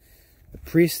church and the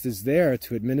priest is there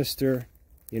to administer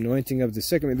the anointing of the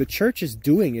sick. I mean, the church is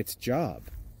doing its job.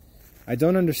 I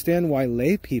don't understand why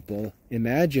lay people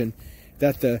imagine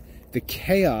that the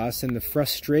chaos and the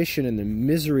frustration and the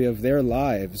misery of their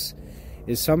lives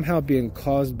is somehow being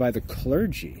caused by the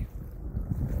clergy.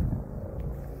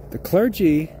 The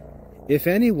clergy, if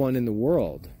anyone in the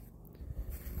world,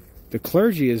 the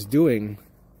clergy is doing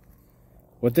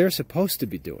what they're supposed to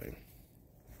be doing.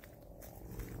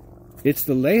 It's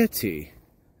the laity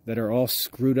that are all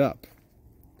screwed up.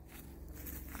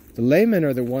 The laymen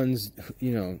are the ones,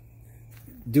 you know,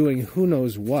 doing who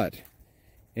knows what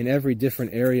in every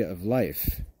different area of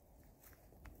life.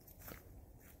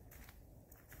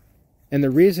 And the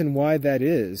reason why that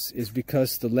is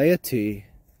because the laity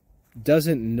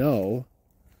doesn't know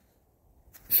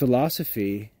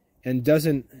philosophy and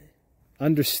doesn't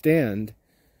understand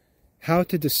how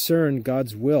to discern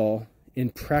God's will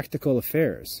in practical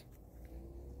affairs.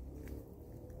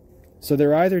 So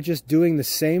they're either just doing the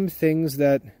same things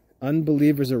that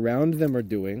unbelievers around them are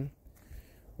doing,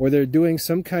 or they're doing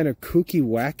some kind of kooky,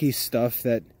 wacky stuff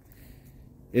that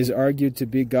is argued to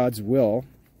be God's will,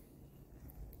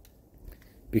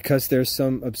 because there's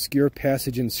some obscure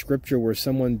passage in Scripture where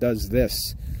someone does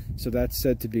this, so that's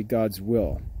said to be God's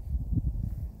will.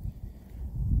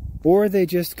 Or they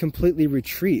just completely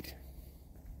retreat,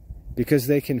 because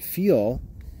they can feel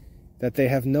that they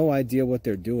have no idea what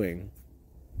they're doing,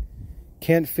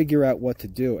 can't figure out what to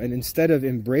do, and instead of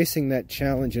embracing that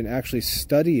challenge and actually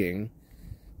studying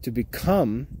to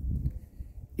become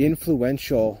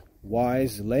influential,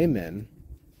 wise laymen,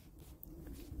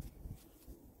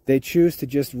 they choose to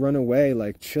just run away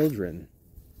like children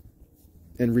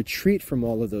and retreat from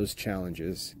all of those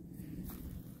challenges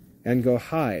and go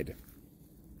hide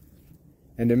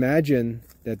and imagine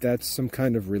that that's some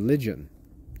kind of religion.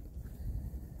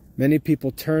 Many people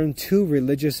turn to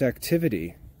religious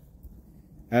activity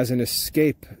as an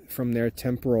escape from their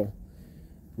temporal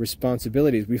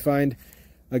responsibilities. We find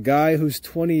a guy who's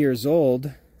 20 years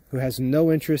old, who has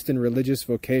no interest in religious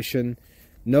vocation,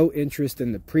 no interest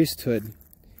in the priesthood,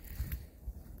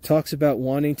 talks about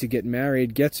wanting to get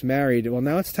married, gets married. Well,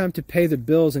 now it's time to pay the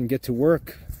bills and get to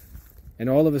work. And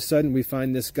all of a sudden we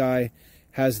find this guy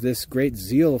has this great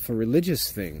zeal for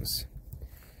religious things,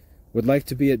 would like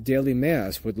to be at daily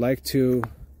mass, would like to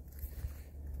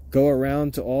go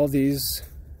around to all these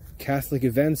Catholic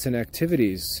events and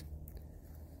activities.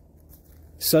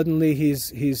 Suddenly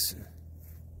he's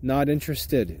not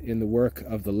interested in the work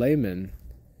of the layman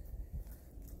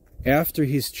after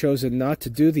he's chosen not to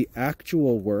do the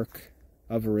actual work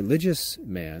of a religious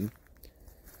man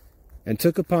and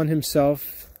took upon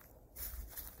himself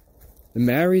the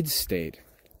married state.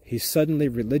 He's suddenly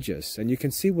religious, and you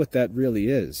can see what that really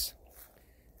is.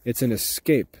 It's an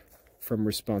escape from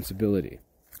responsibility.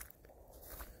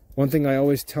 One thing I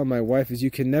always tell my wife is you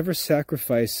can never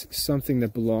sacrifice something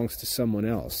that belongs to someone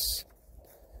else.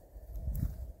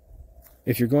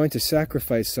 If you're going to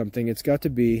sacrifice something, it's got to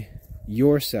be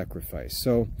your sacrifice.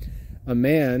 So a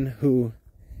man who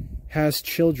has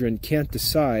children can't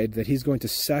decide that he's going to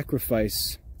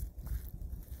sacrifice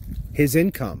his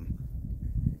income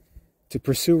to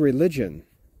pursue religion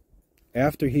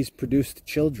after he's produced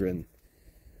children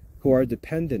who are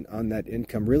dependent on that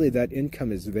income. Really, that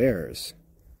income is theirs.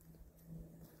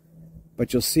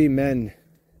 But you'll see men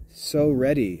so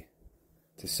ready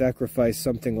to sacrifice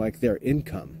something like their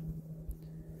income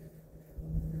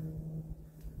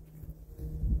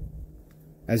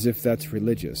as if that's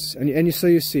religious. So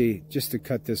you see, just to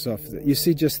cut this off, you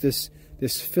see just this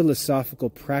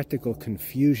philosophical, practical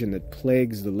confusion that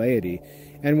plagues the laity.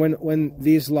 And when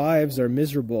these lives are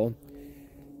miserable,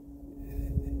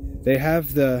 they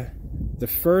have the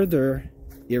further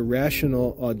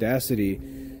irrational audacity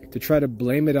to try to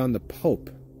blame it on the Pope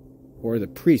or the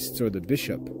priests or the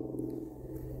bishop,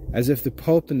 as if the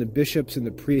Pope and the bishops and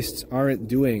the priests aren't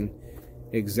doing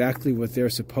exactly what they're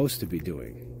supposed to be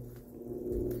doing.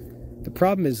 The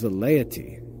problem is the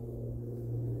laity.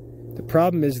 The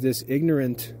problem is this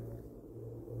ignorant,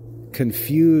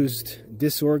 confused,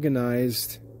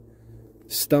 disorganized,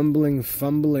 stumbling,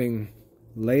 fumbling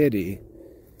laity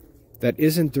that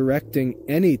isn't directing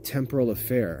any temporal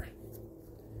affair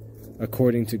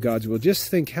according to God's will. Just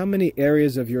think how many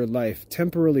areas of your life,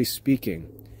 temporally speaking,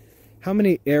 how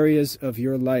many areas of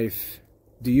your life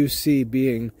do you see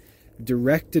being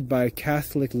directed by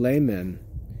Catholic laymen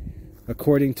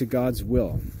according to God's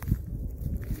will?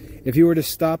 If you were to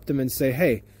stop them and say,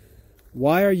 hey,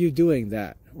 why are you doing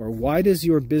that? Or why does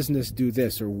your business do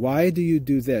this? Or why do you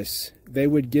do this? They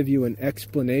would give you an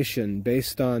explanation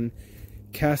based on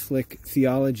Catholic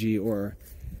theology or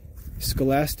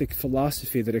scholastic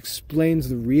philosophy that explains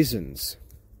the reasons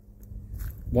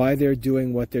why they're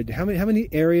doing what they're doing. How many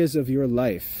areas of your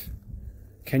life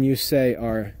can you say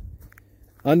are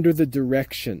under the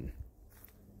direction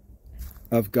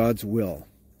of God's will?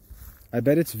 I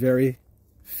bet it's very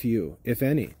few, if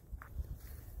any.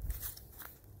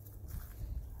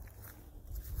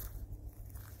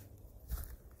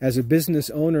 As a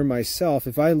business owner myself,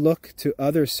 if I look to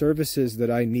other services that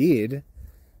I need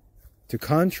to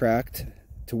contract,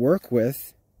 to work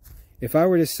with, if I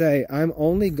were to say, I'm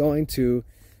only going to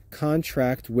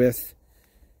contract with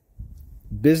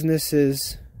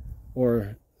businesses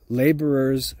or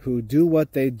laborers who do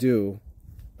what they do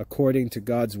according to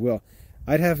God's will,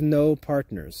 I'd have no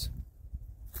partners.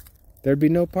 There'd be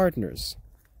no partners.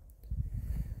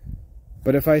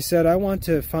 But if I said, I want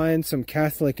to find some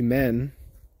Catholic men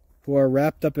who are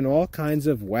wrapped up in all kinds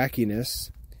of wackiness,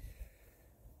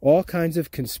 all kinds of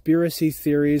conspiracy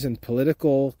theories and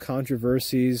political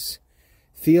controversies,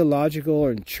 theological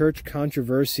and church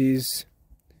controversies,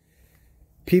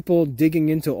 people digging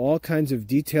into all kinds of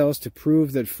details to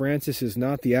prove that Francis is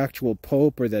not the actual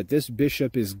pope, or that this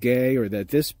bishop is gay, or that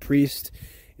this priest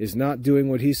is not doing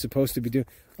what he's supposed to be doing.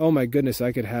 Oh my goodness,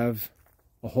 I could have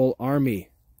a whole army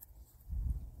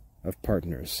of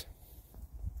partners.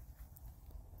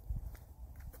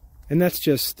 And that's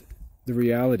just the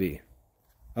reality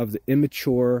of the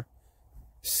immature,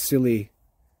 silly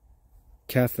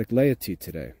Catholic laity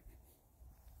today.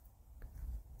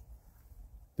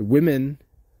 The women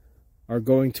are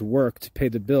going to work to pay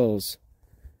the bills,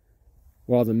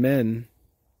 while the men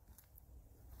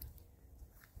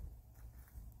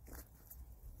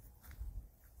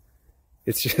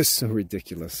it's just so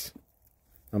ridiculous.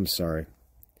 I'm sorry.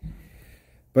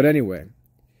 But anyway,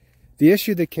 the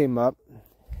issue that came up,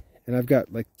 and I've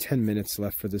got like 10 minutes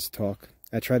left for this talk.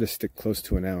 I try to stick close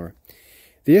to an hour.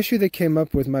 The issue that came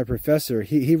up with my professor,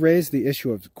 he raised the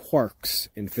issue of quarks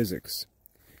in physics.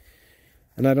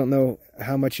 And I don't know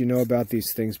how much you know about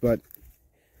these things, but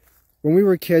when we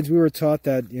were kids, we were taught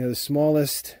that, the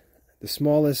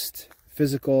smallest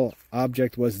physical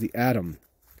object was the atom.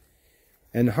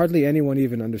 And hardly anyone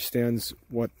even understands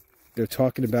what they're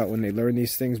talking about when they learn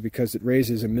these things, because it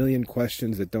raises a million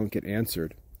questions that don't get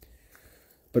answered.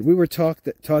 But we were taught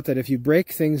that if you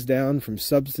break things down from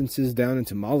substances down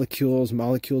into molecules,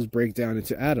 molecules break down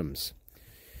into atoms.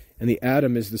 And the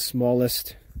atom is the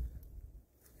smallest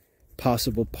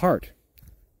possible part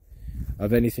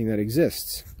of anything that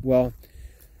exists. Well,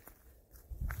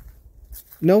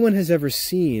 no one has ever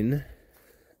seen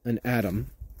an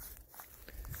atom,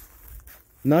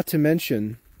 not to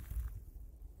mention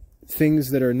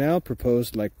things that are now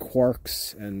proposed like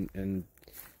quarks and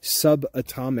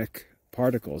subatomic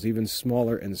particles, even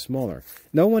smaller and smaller.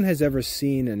 No one has ever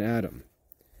seen an atom.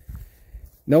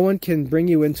 No one can bring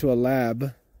you into a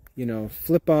lab,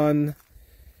 flip on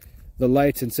the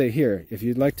lights and say, here, if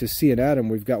you'd like to see an atom,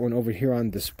 we've got one over here on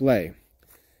display.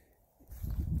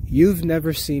 You've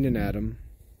never seen an atom.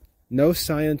 No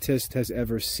scientist has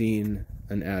ever seen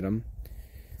an atom.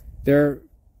 They're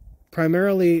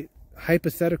primarily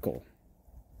hypothetical.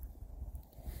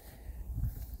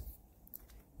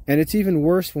 And it's even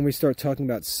worse when we start talking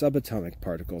about subatomic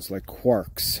particles like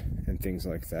quarks and things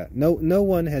like that. No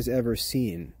one has ever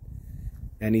seen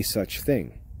any such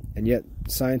thing. And yet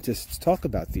scientists talk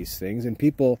about these things, and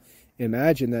people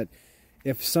imagine that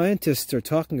if scientists are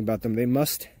talking about them, they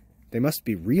must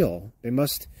be real. They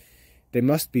must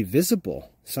be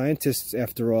visible. Scientists,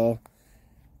 after all,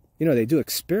 they do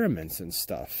experiments and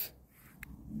stuff.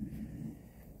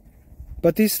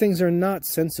 But these things are not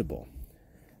sensible.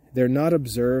 They're not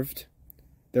observed.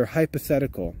 They're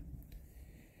hypothetical.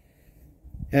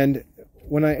 And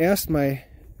when I asked my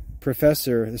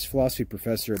professor, this philosophy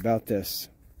professor, about this,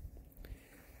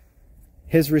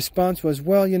 his response was,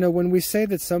 well, when we say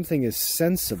that something is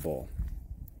sensible,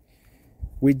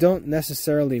 we don't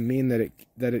necessarily mean that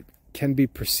it can be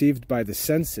perceived by the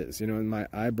senses. And my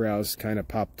eyebrows kind of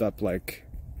popped up like,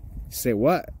 say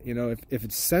what? If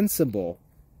it's sensible,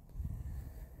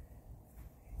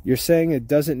 you're saying it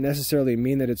doesn't necessarily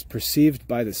mean that it's perceived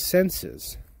by the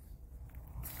senses.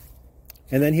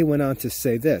 And then he went on to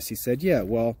say this. He said, yeah,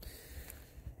 well,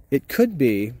 it could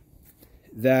be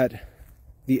that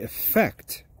the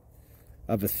effect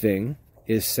of a thing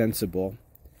is sensible,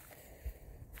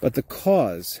 but the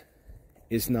cause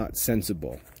is not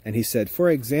sensible. And he said, for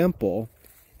example,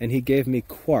 and he gave me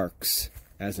quarks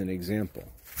as an example,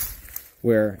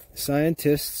 where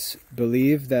scientists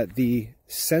believe that the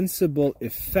sensible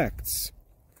effects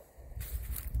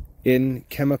in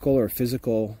chemical or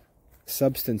physical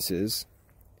substances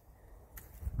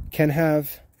can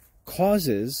have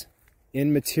causes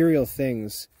in material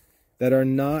things that are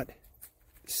not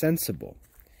sensible.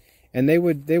 And they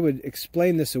would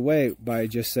explain this away by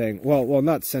just saying, well,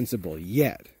 not sensible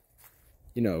yet.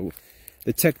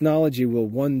 The technology will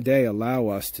one day allow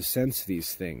us to sense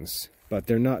these things, but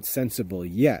they're not sensible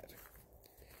yet.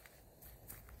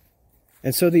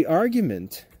 And so the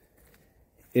argument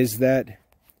is that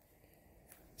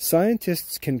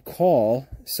scientists can call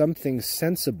something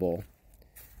sensible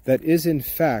that is in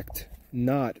fact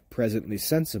not presently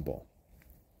sensible.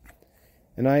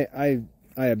 And I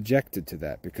objected to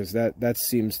that, because that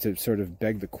seems to sort of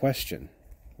beg the question,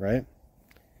 right?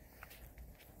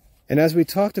 And as we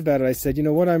talked about it, I said,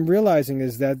 what I'm realizing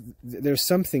is that there's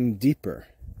something deeper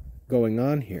going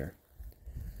on here.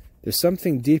 There's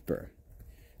something deeper.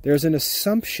 There's an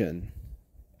assumption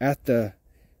at the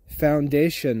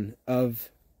foundation of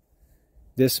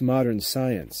this modern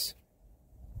science.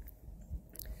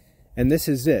 And this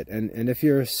is it. And if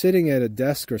you're sitting at a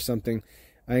desk or something,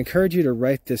 I encourage you to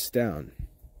write this down.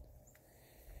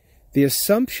 The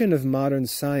assumption of modern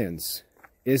science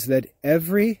is that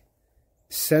every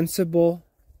sensible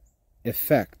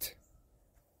effect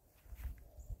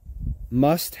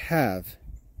must have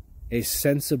a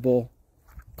sensible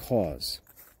cause.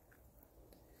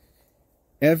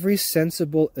 Every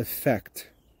sensible effect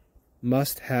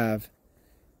must have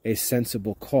a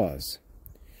sensible cause.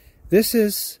 This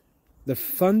is the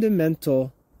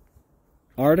fundamental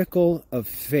article of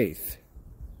faith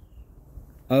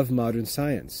of modern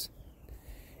science.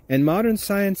 And modern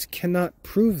science cannot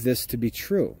prove this to be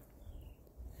true.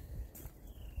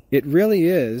 It really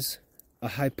is a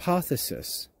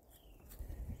hypothesis.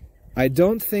 I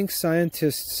don't think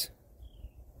scientists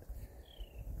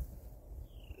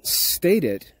state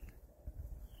it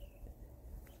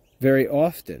very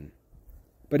often.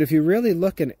 But if you really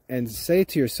look and say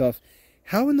to yourself,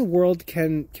 How in the world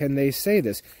can they say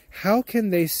this? How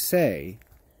can they say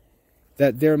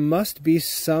that there must be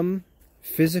some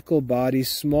physical body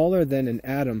smaller than an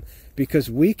atom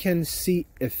because we can see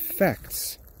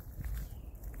effects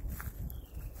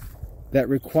that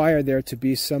require there to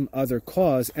be some other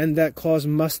cause, and that cause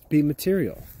must be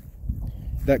material.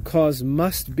 That cause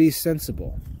must be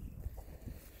sensible.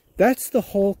 That's the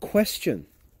whole question.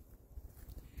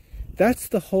 That's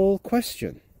the whole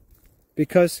question.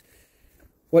 Because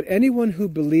what anyone who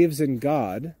believes in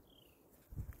God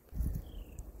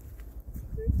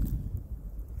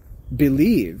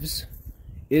believes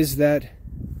is that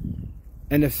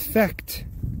an effect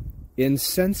in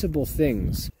sensible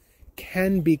things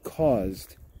can be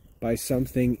caused by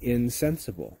something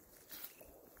insensible.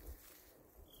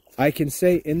 I can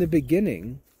say in the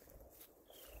beginning,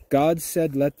 God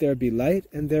said, "Let there be light,"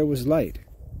 and there was light.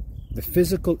 The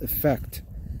physical effect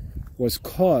was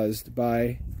caused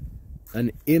by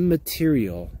an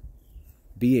immaterial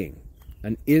being,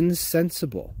 an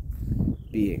insensible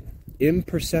being,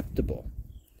 imperceptible.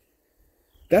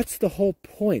 That's the whole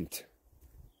point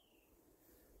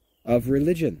of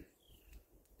religion.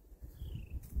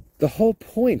 The whole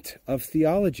point of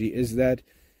theology is that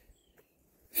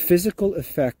physical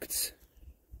effects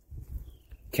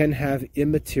can have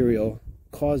immaterial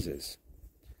causes.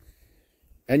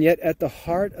 And yet at the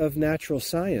heart of natural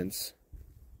science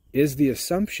is the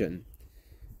assumption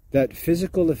that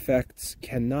physical effects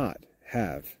cannot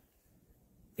have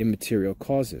immaterial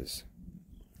causes.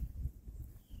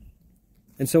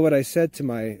 And so what I said to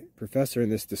my professor in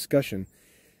this discussion,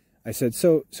 I said,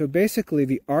 so basically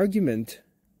the argument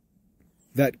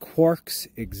that quarks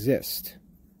exist,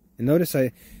 and notice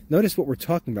what we're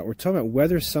talking about. We're talking about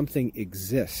whether something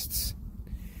exists.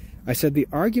 I said the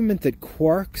argument that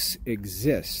quarks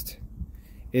exist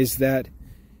is that,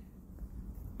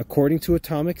 according to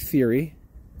atomic theory,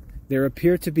 there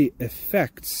appear to be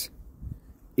effects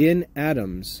in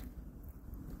atoms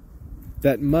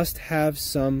that must have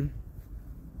some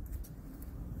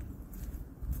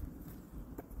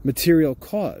material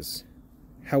cause.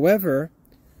 However,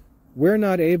 we're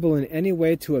not able in any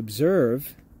way to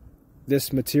observe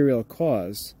this material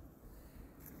cause,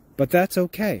 but that's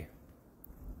okay,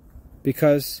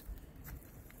 because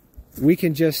we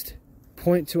can just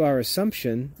point to our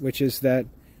assumption, which is that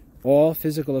all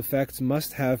physical effects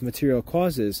must have material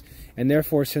causes, and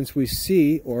therefore since we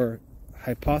see or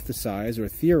hypothesize or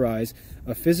theorize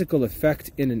a physical effect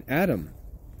in an atom,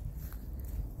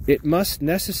 it must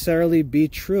necessarily be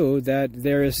true that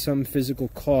there is some physical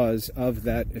cause of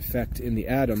that effect in the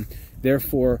atom.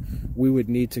 Therefore, we would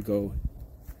need to go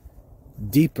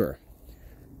deeper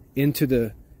into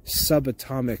the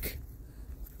subatomic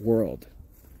world.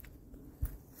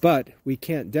 But we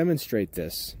can't demonstrate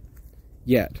this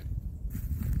yet.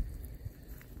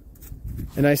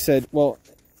 And I said, well,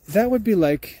 that would be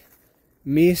like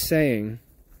me saying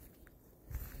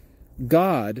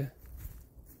God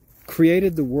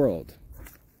created the world.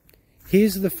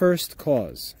 He's the first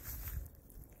cause.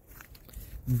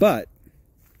 But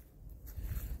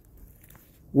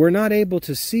we're not able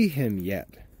to see him yet.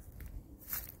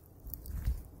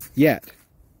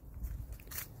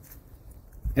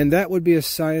 And that would be a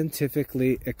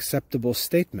scientifically acceptable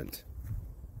statement.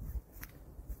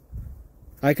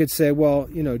 I could say, well,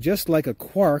 just like a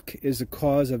quark is a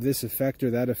cause of this effect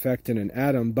or that effect in an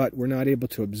atom, but we're not able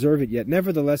to observe it yet.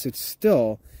 Nevertheless, it's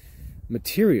still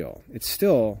material. It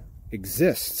still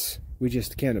exists. We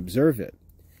just can't observe it.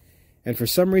 And for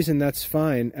some reason, that's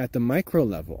fine at the micro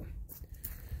level.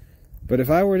 But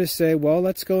if I were to say, well,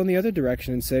 let's go in the other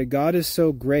direction and say, God is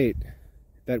so great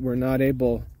that we're not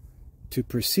able to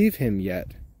perceive him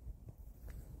yet,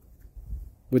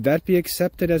 would that be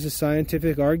accepted as a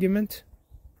scientific argument?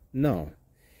 No.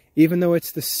 Even though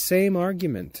it's the same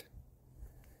argument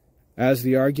as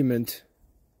the argument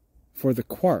for the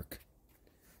quark.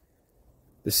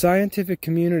 The scientific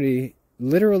community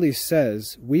literally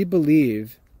says, we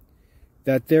believe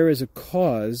that there is a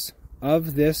cause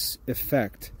of this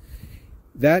effect.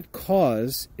 That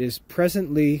cause is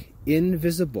presently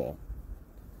invisible.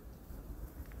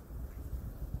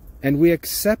 And we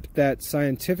accept that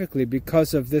scientifically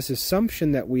because of this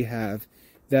assumption that we have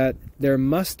that there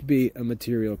must be a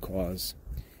material cause.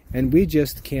 And we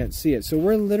just can't see it. So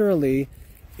we're literally,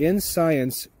 in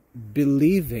science,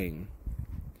 believing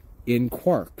in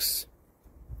quarks.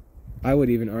 I would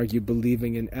even argue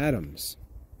believing in atoms.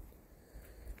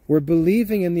 We're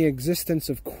believing in the existence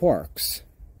of quarks.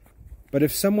 But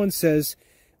if someone says,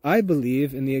 I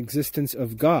believe in the existence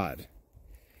of God,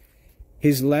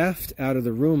 he's laughed out of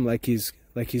the room like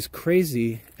he's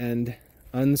crazy and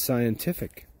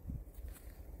unscientific.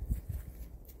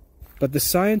 But the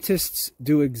scientists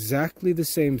do exactly the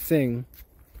same thing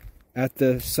at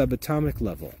the subatomic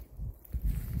level.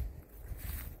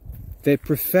 They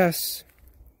profess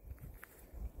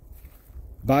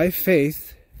by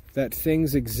faith that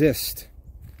things exist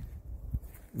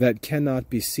that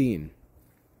cannot be seen.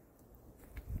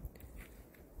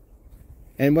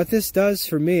 And what this does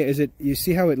for me is you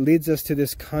see how it leads us to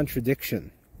this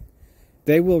contradiction.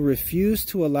 They will refuse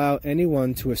to allow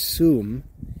anyone to assume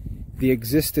the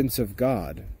existence of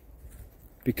God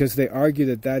because they argue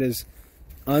that that is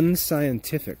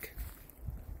unscientific.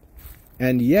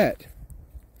 And yet,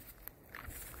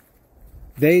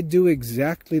 they do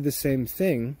exactly the same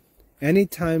thing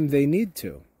anytime they need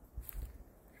to.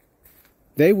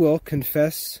 They will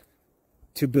confess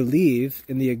to believe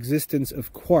in the existence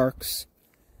of quarks,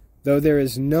 though there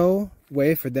is no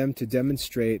way for them to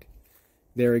demonstrate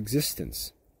their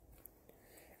existence.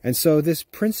 And so this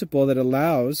principle that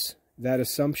allows that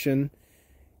assumption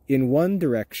in one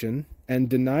direction and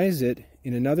denies it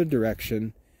in another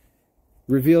direction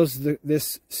reveals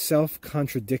this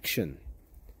self-contradiction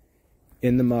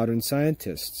in the modern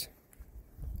scientists.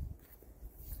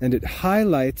 And it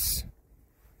highlights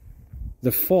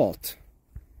the fault.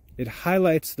 It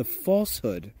highlights the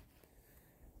falsehood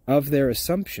of their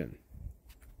assumption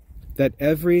that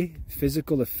every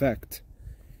physical effect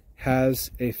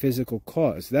has a physical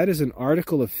cause. That is an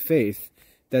article of faith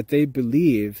that they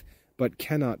believe but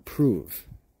cannot prove.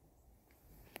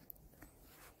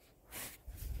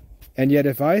 And yet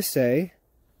if I say,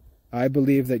 I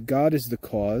believe that God is the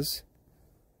cause,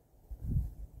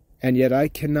 and yet I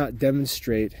cannot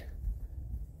demonstrate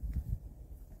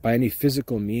by any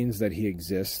physical means that he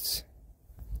exists,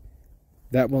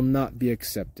 that will not be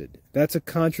accepted. That's a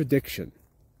contradiction.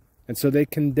 And so they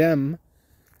condemn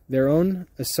their own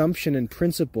assumption and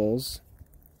principles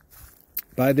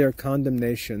by their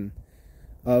condemnation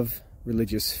of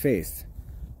religious faith.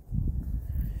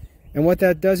 And what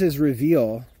that does is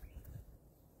reveal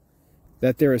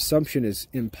that their assumption is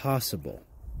impossible.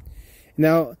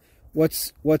 Now,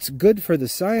 what's good for the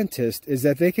scientist is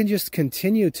that they can just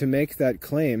continue to make that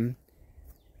claim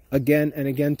again and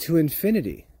again to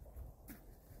infinity.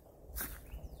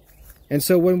 And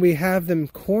so when we have them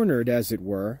cornered, as it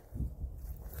were,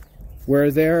 where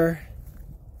their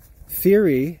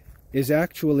theory is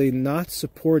actually not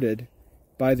supported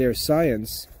by their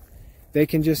science, they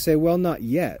can just say, well, not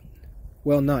yet.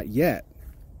 Well, not yet.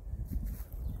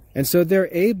 And so they're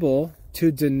able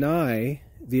to deny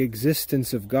the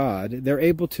existence of God. They're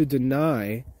able to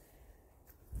deny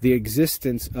the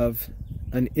existence of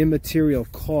an immaterial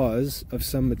cause of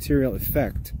some material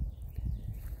effect.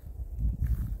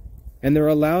 And they're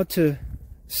allowed to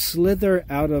slither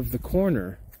out of the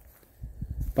corner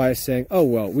by saying, oh,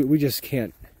 well, we just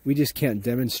can't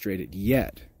demonstrate it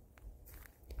yet.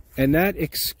 And that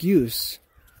excuse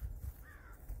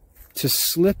to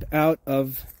slip out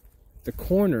of the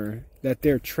corner that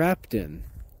they're trapped in,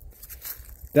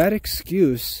 that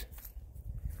excuse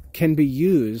can be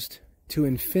used to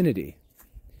infinity.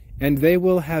 And they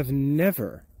will have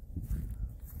never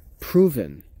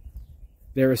proven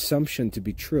their assumption to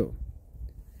be true.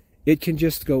 It can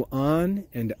just go on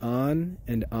and on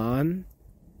and on,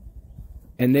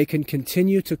 and they can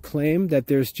continue to claim that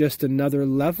there's just another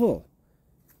level,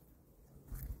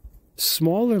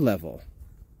 smaller level,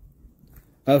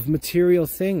 of material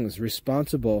things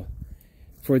responsible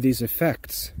for these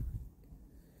effects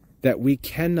that we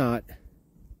cannot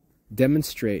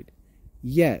demonstrate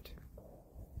yet.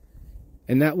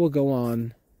 And that will go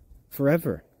on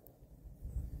forever.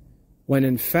 When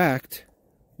in fact,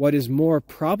 what is more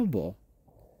probable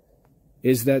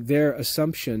is that their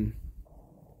assumption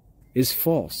is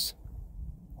false.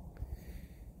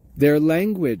 Their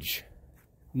language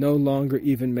no longer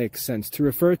even makes sense. To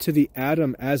refer to the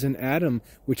atom as an atom,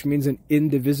 which means an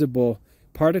indivisible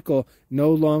particle,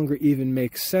 no longer even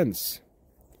makes sense.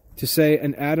 To say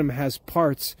an atom has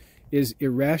parts is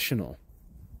irrational.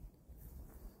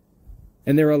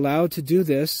 And they're allowed to do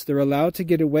this. They're allowed to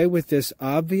get away with this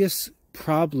obvious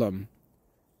problem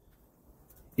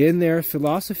in their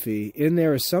philosophy, in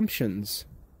their assumptions,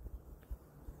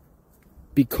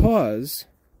 because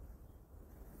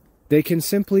they can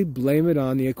simply blame it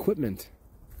on the equipment.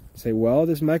 Say, well,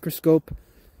 this microscope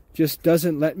just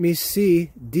doesn't let me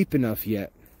see deep enough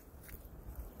yet.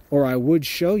 Or I would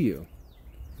show you.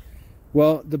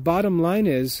 Well, the bottom line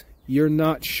is, you're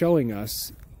not showing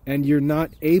us, and you're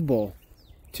not able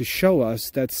to show us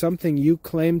that something you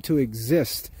claim to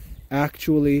exist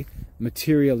actually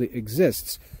materially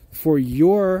exists. For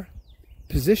your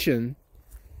position,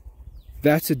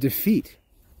 that's a defeat.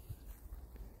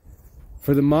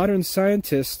 For the modern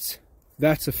scientists,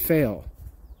 that's a fail.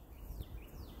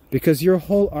 Because your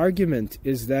whole argument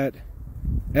is that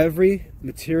every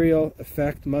material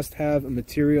effect must have a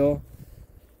material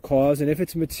cause, and if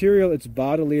it's material, it's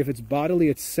bodily. If it's bodily,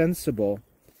 it's sensible.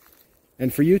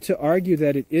 And for you to argue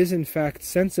that it is in fact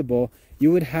sensible,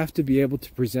 you would have to be able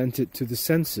to present it to the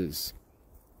senses.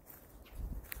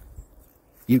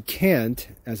 You can't,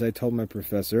 as I told my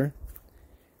professor,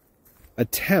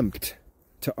 attempt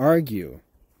to argue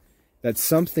that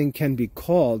something can be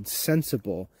called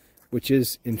sensible, which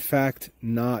is in fact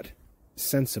not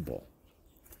sensible.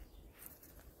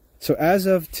 So as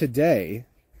of today,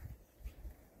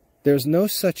 there's no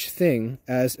such thing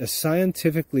as a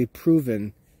scientifically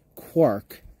proven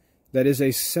quark that is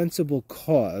a sensible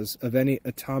cause of any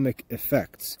atomic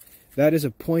effects. That is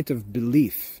a point of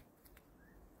belief,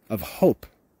 of hope.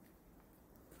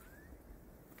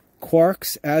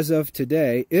 Quarks, as of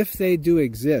today, if they do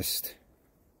exist,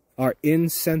 are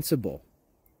insensible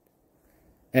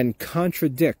and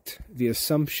contradict the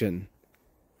assumption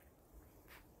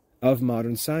of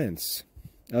modern science,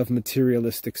 of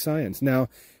materialistic science. Now,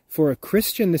 for a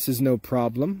Christian, this is no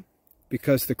problem,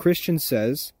 because the Christian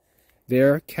says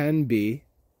there can be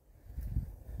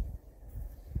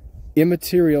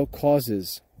immaterial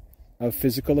causes of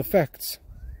physical effects.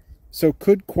 So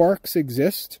could quarks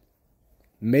exist?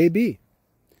 Maybe.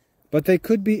 But they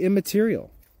could be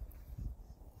immaterial.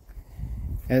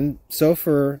 And so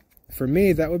for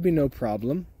me, that would be no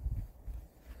problem.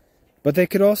 But they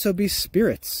could also be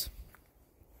spirits.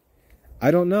 I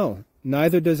don't know.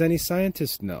 Neither does any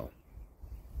scientist know.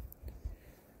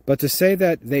 But to say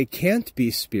that they can't be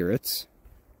spirits,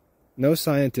 no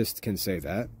scientist can say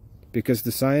that, because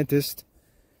the scientist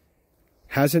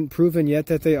hasn't proven yet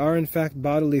that they are in fact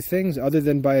bodily things, other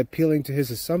than by appealing to his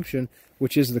assumption,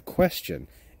 which is the question,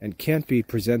 and can't be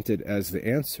presented as the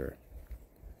answer.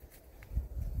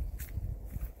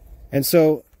 And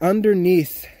so,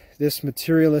 underneath this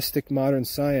materialistic modern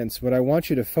science, what I want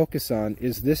you to focus on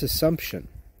is this assumption.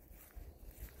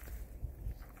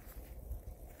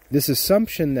 This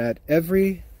assumption that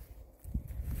every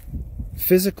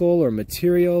physical or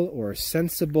material or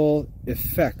sensible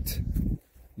effect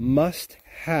must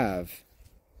have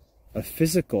a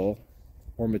physical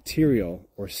or material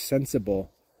or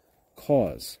sensible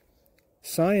cause.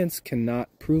 Science cannot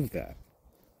prove that.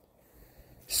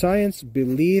 Science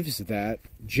believes that,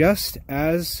 just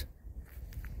as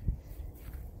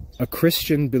a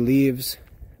Christian believes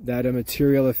that a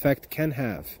material effect can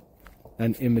have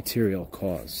an immaterial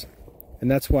cause. And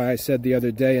that's why I said the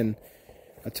other day in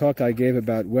a talk I gave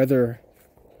about whether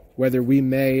we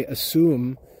may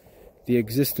assume the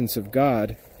existence of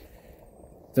God,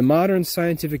 the modern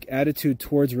scientific attitude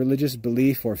towards religious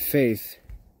belief or faith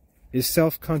is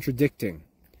self-contradicting,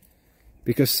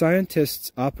 because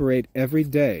scientists operate every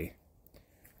day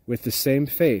with the same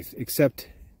faith, except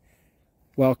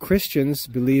while Christians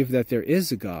believe that there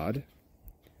is a God,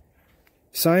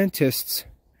 scientists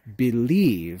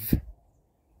believe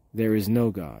there is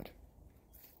no God.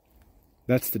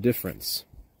 That's the difference.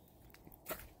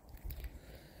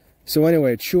 So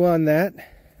anyway, chew on that.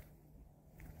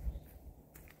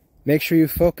 Make sure you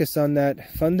focus on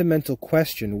that fundamental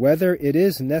question, whether it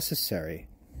is necessary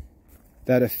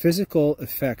that a physical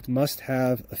effect must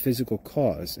have a physical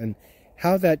cause, and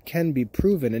how that can be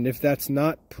proven. And if that's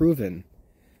not proven,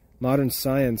 modern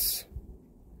science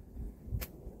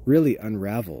really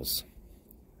unravels.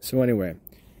 So anyway,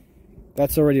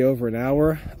 that's already over an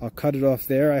hour. I'll cut it off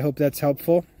there. I hope that's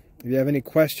helpful. If you have any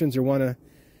questions or want to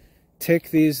take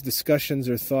these discussions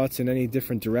or thoughts in any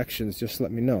different directions, just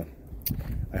let me know.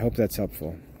 I hope that's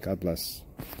helpful. God bless.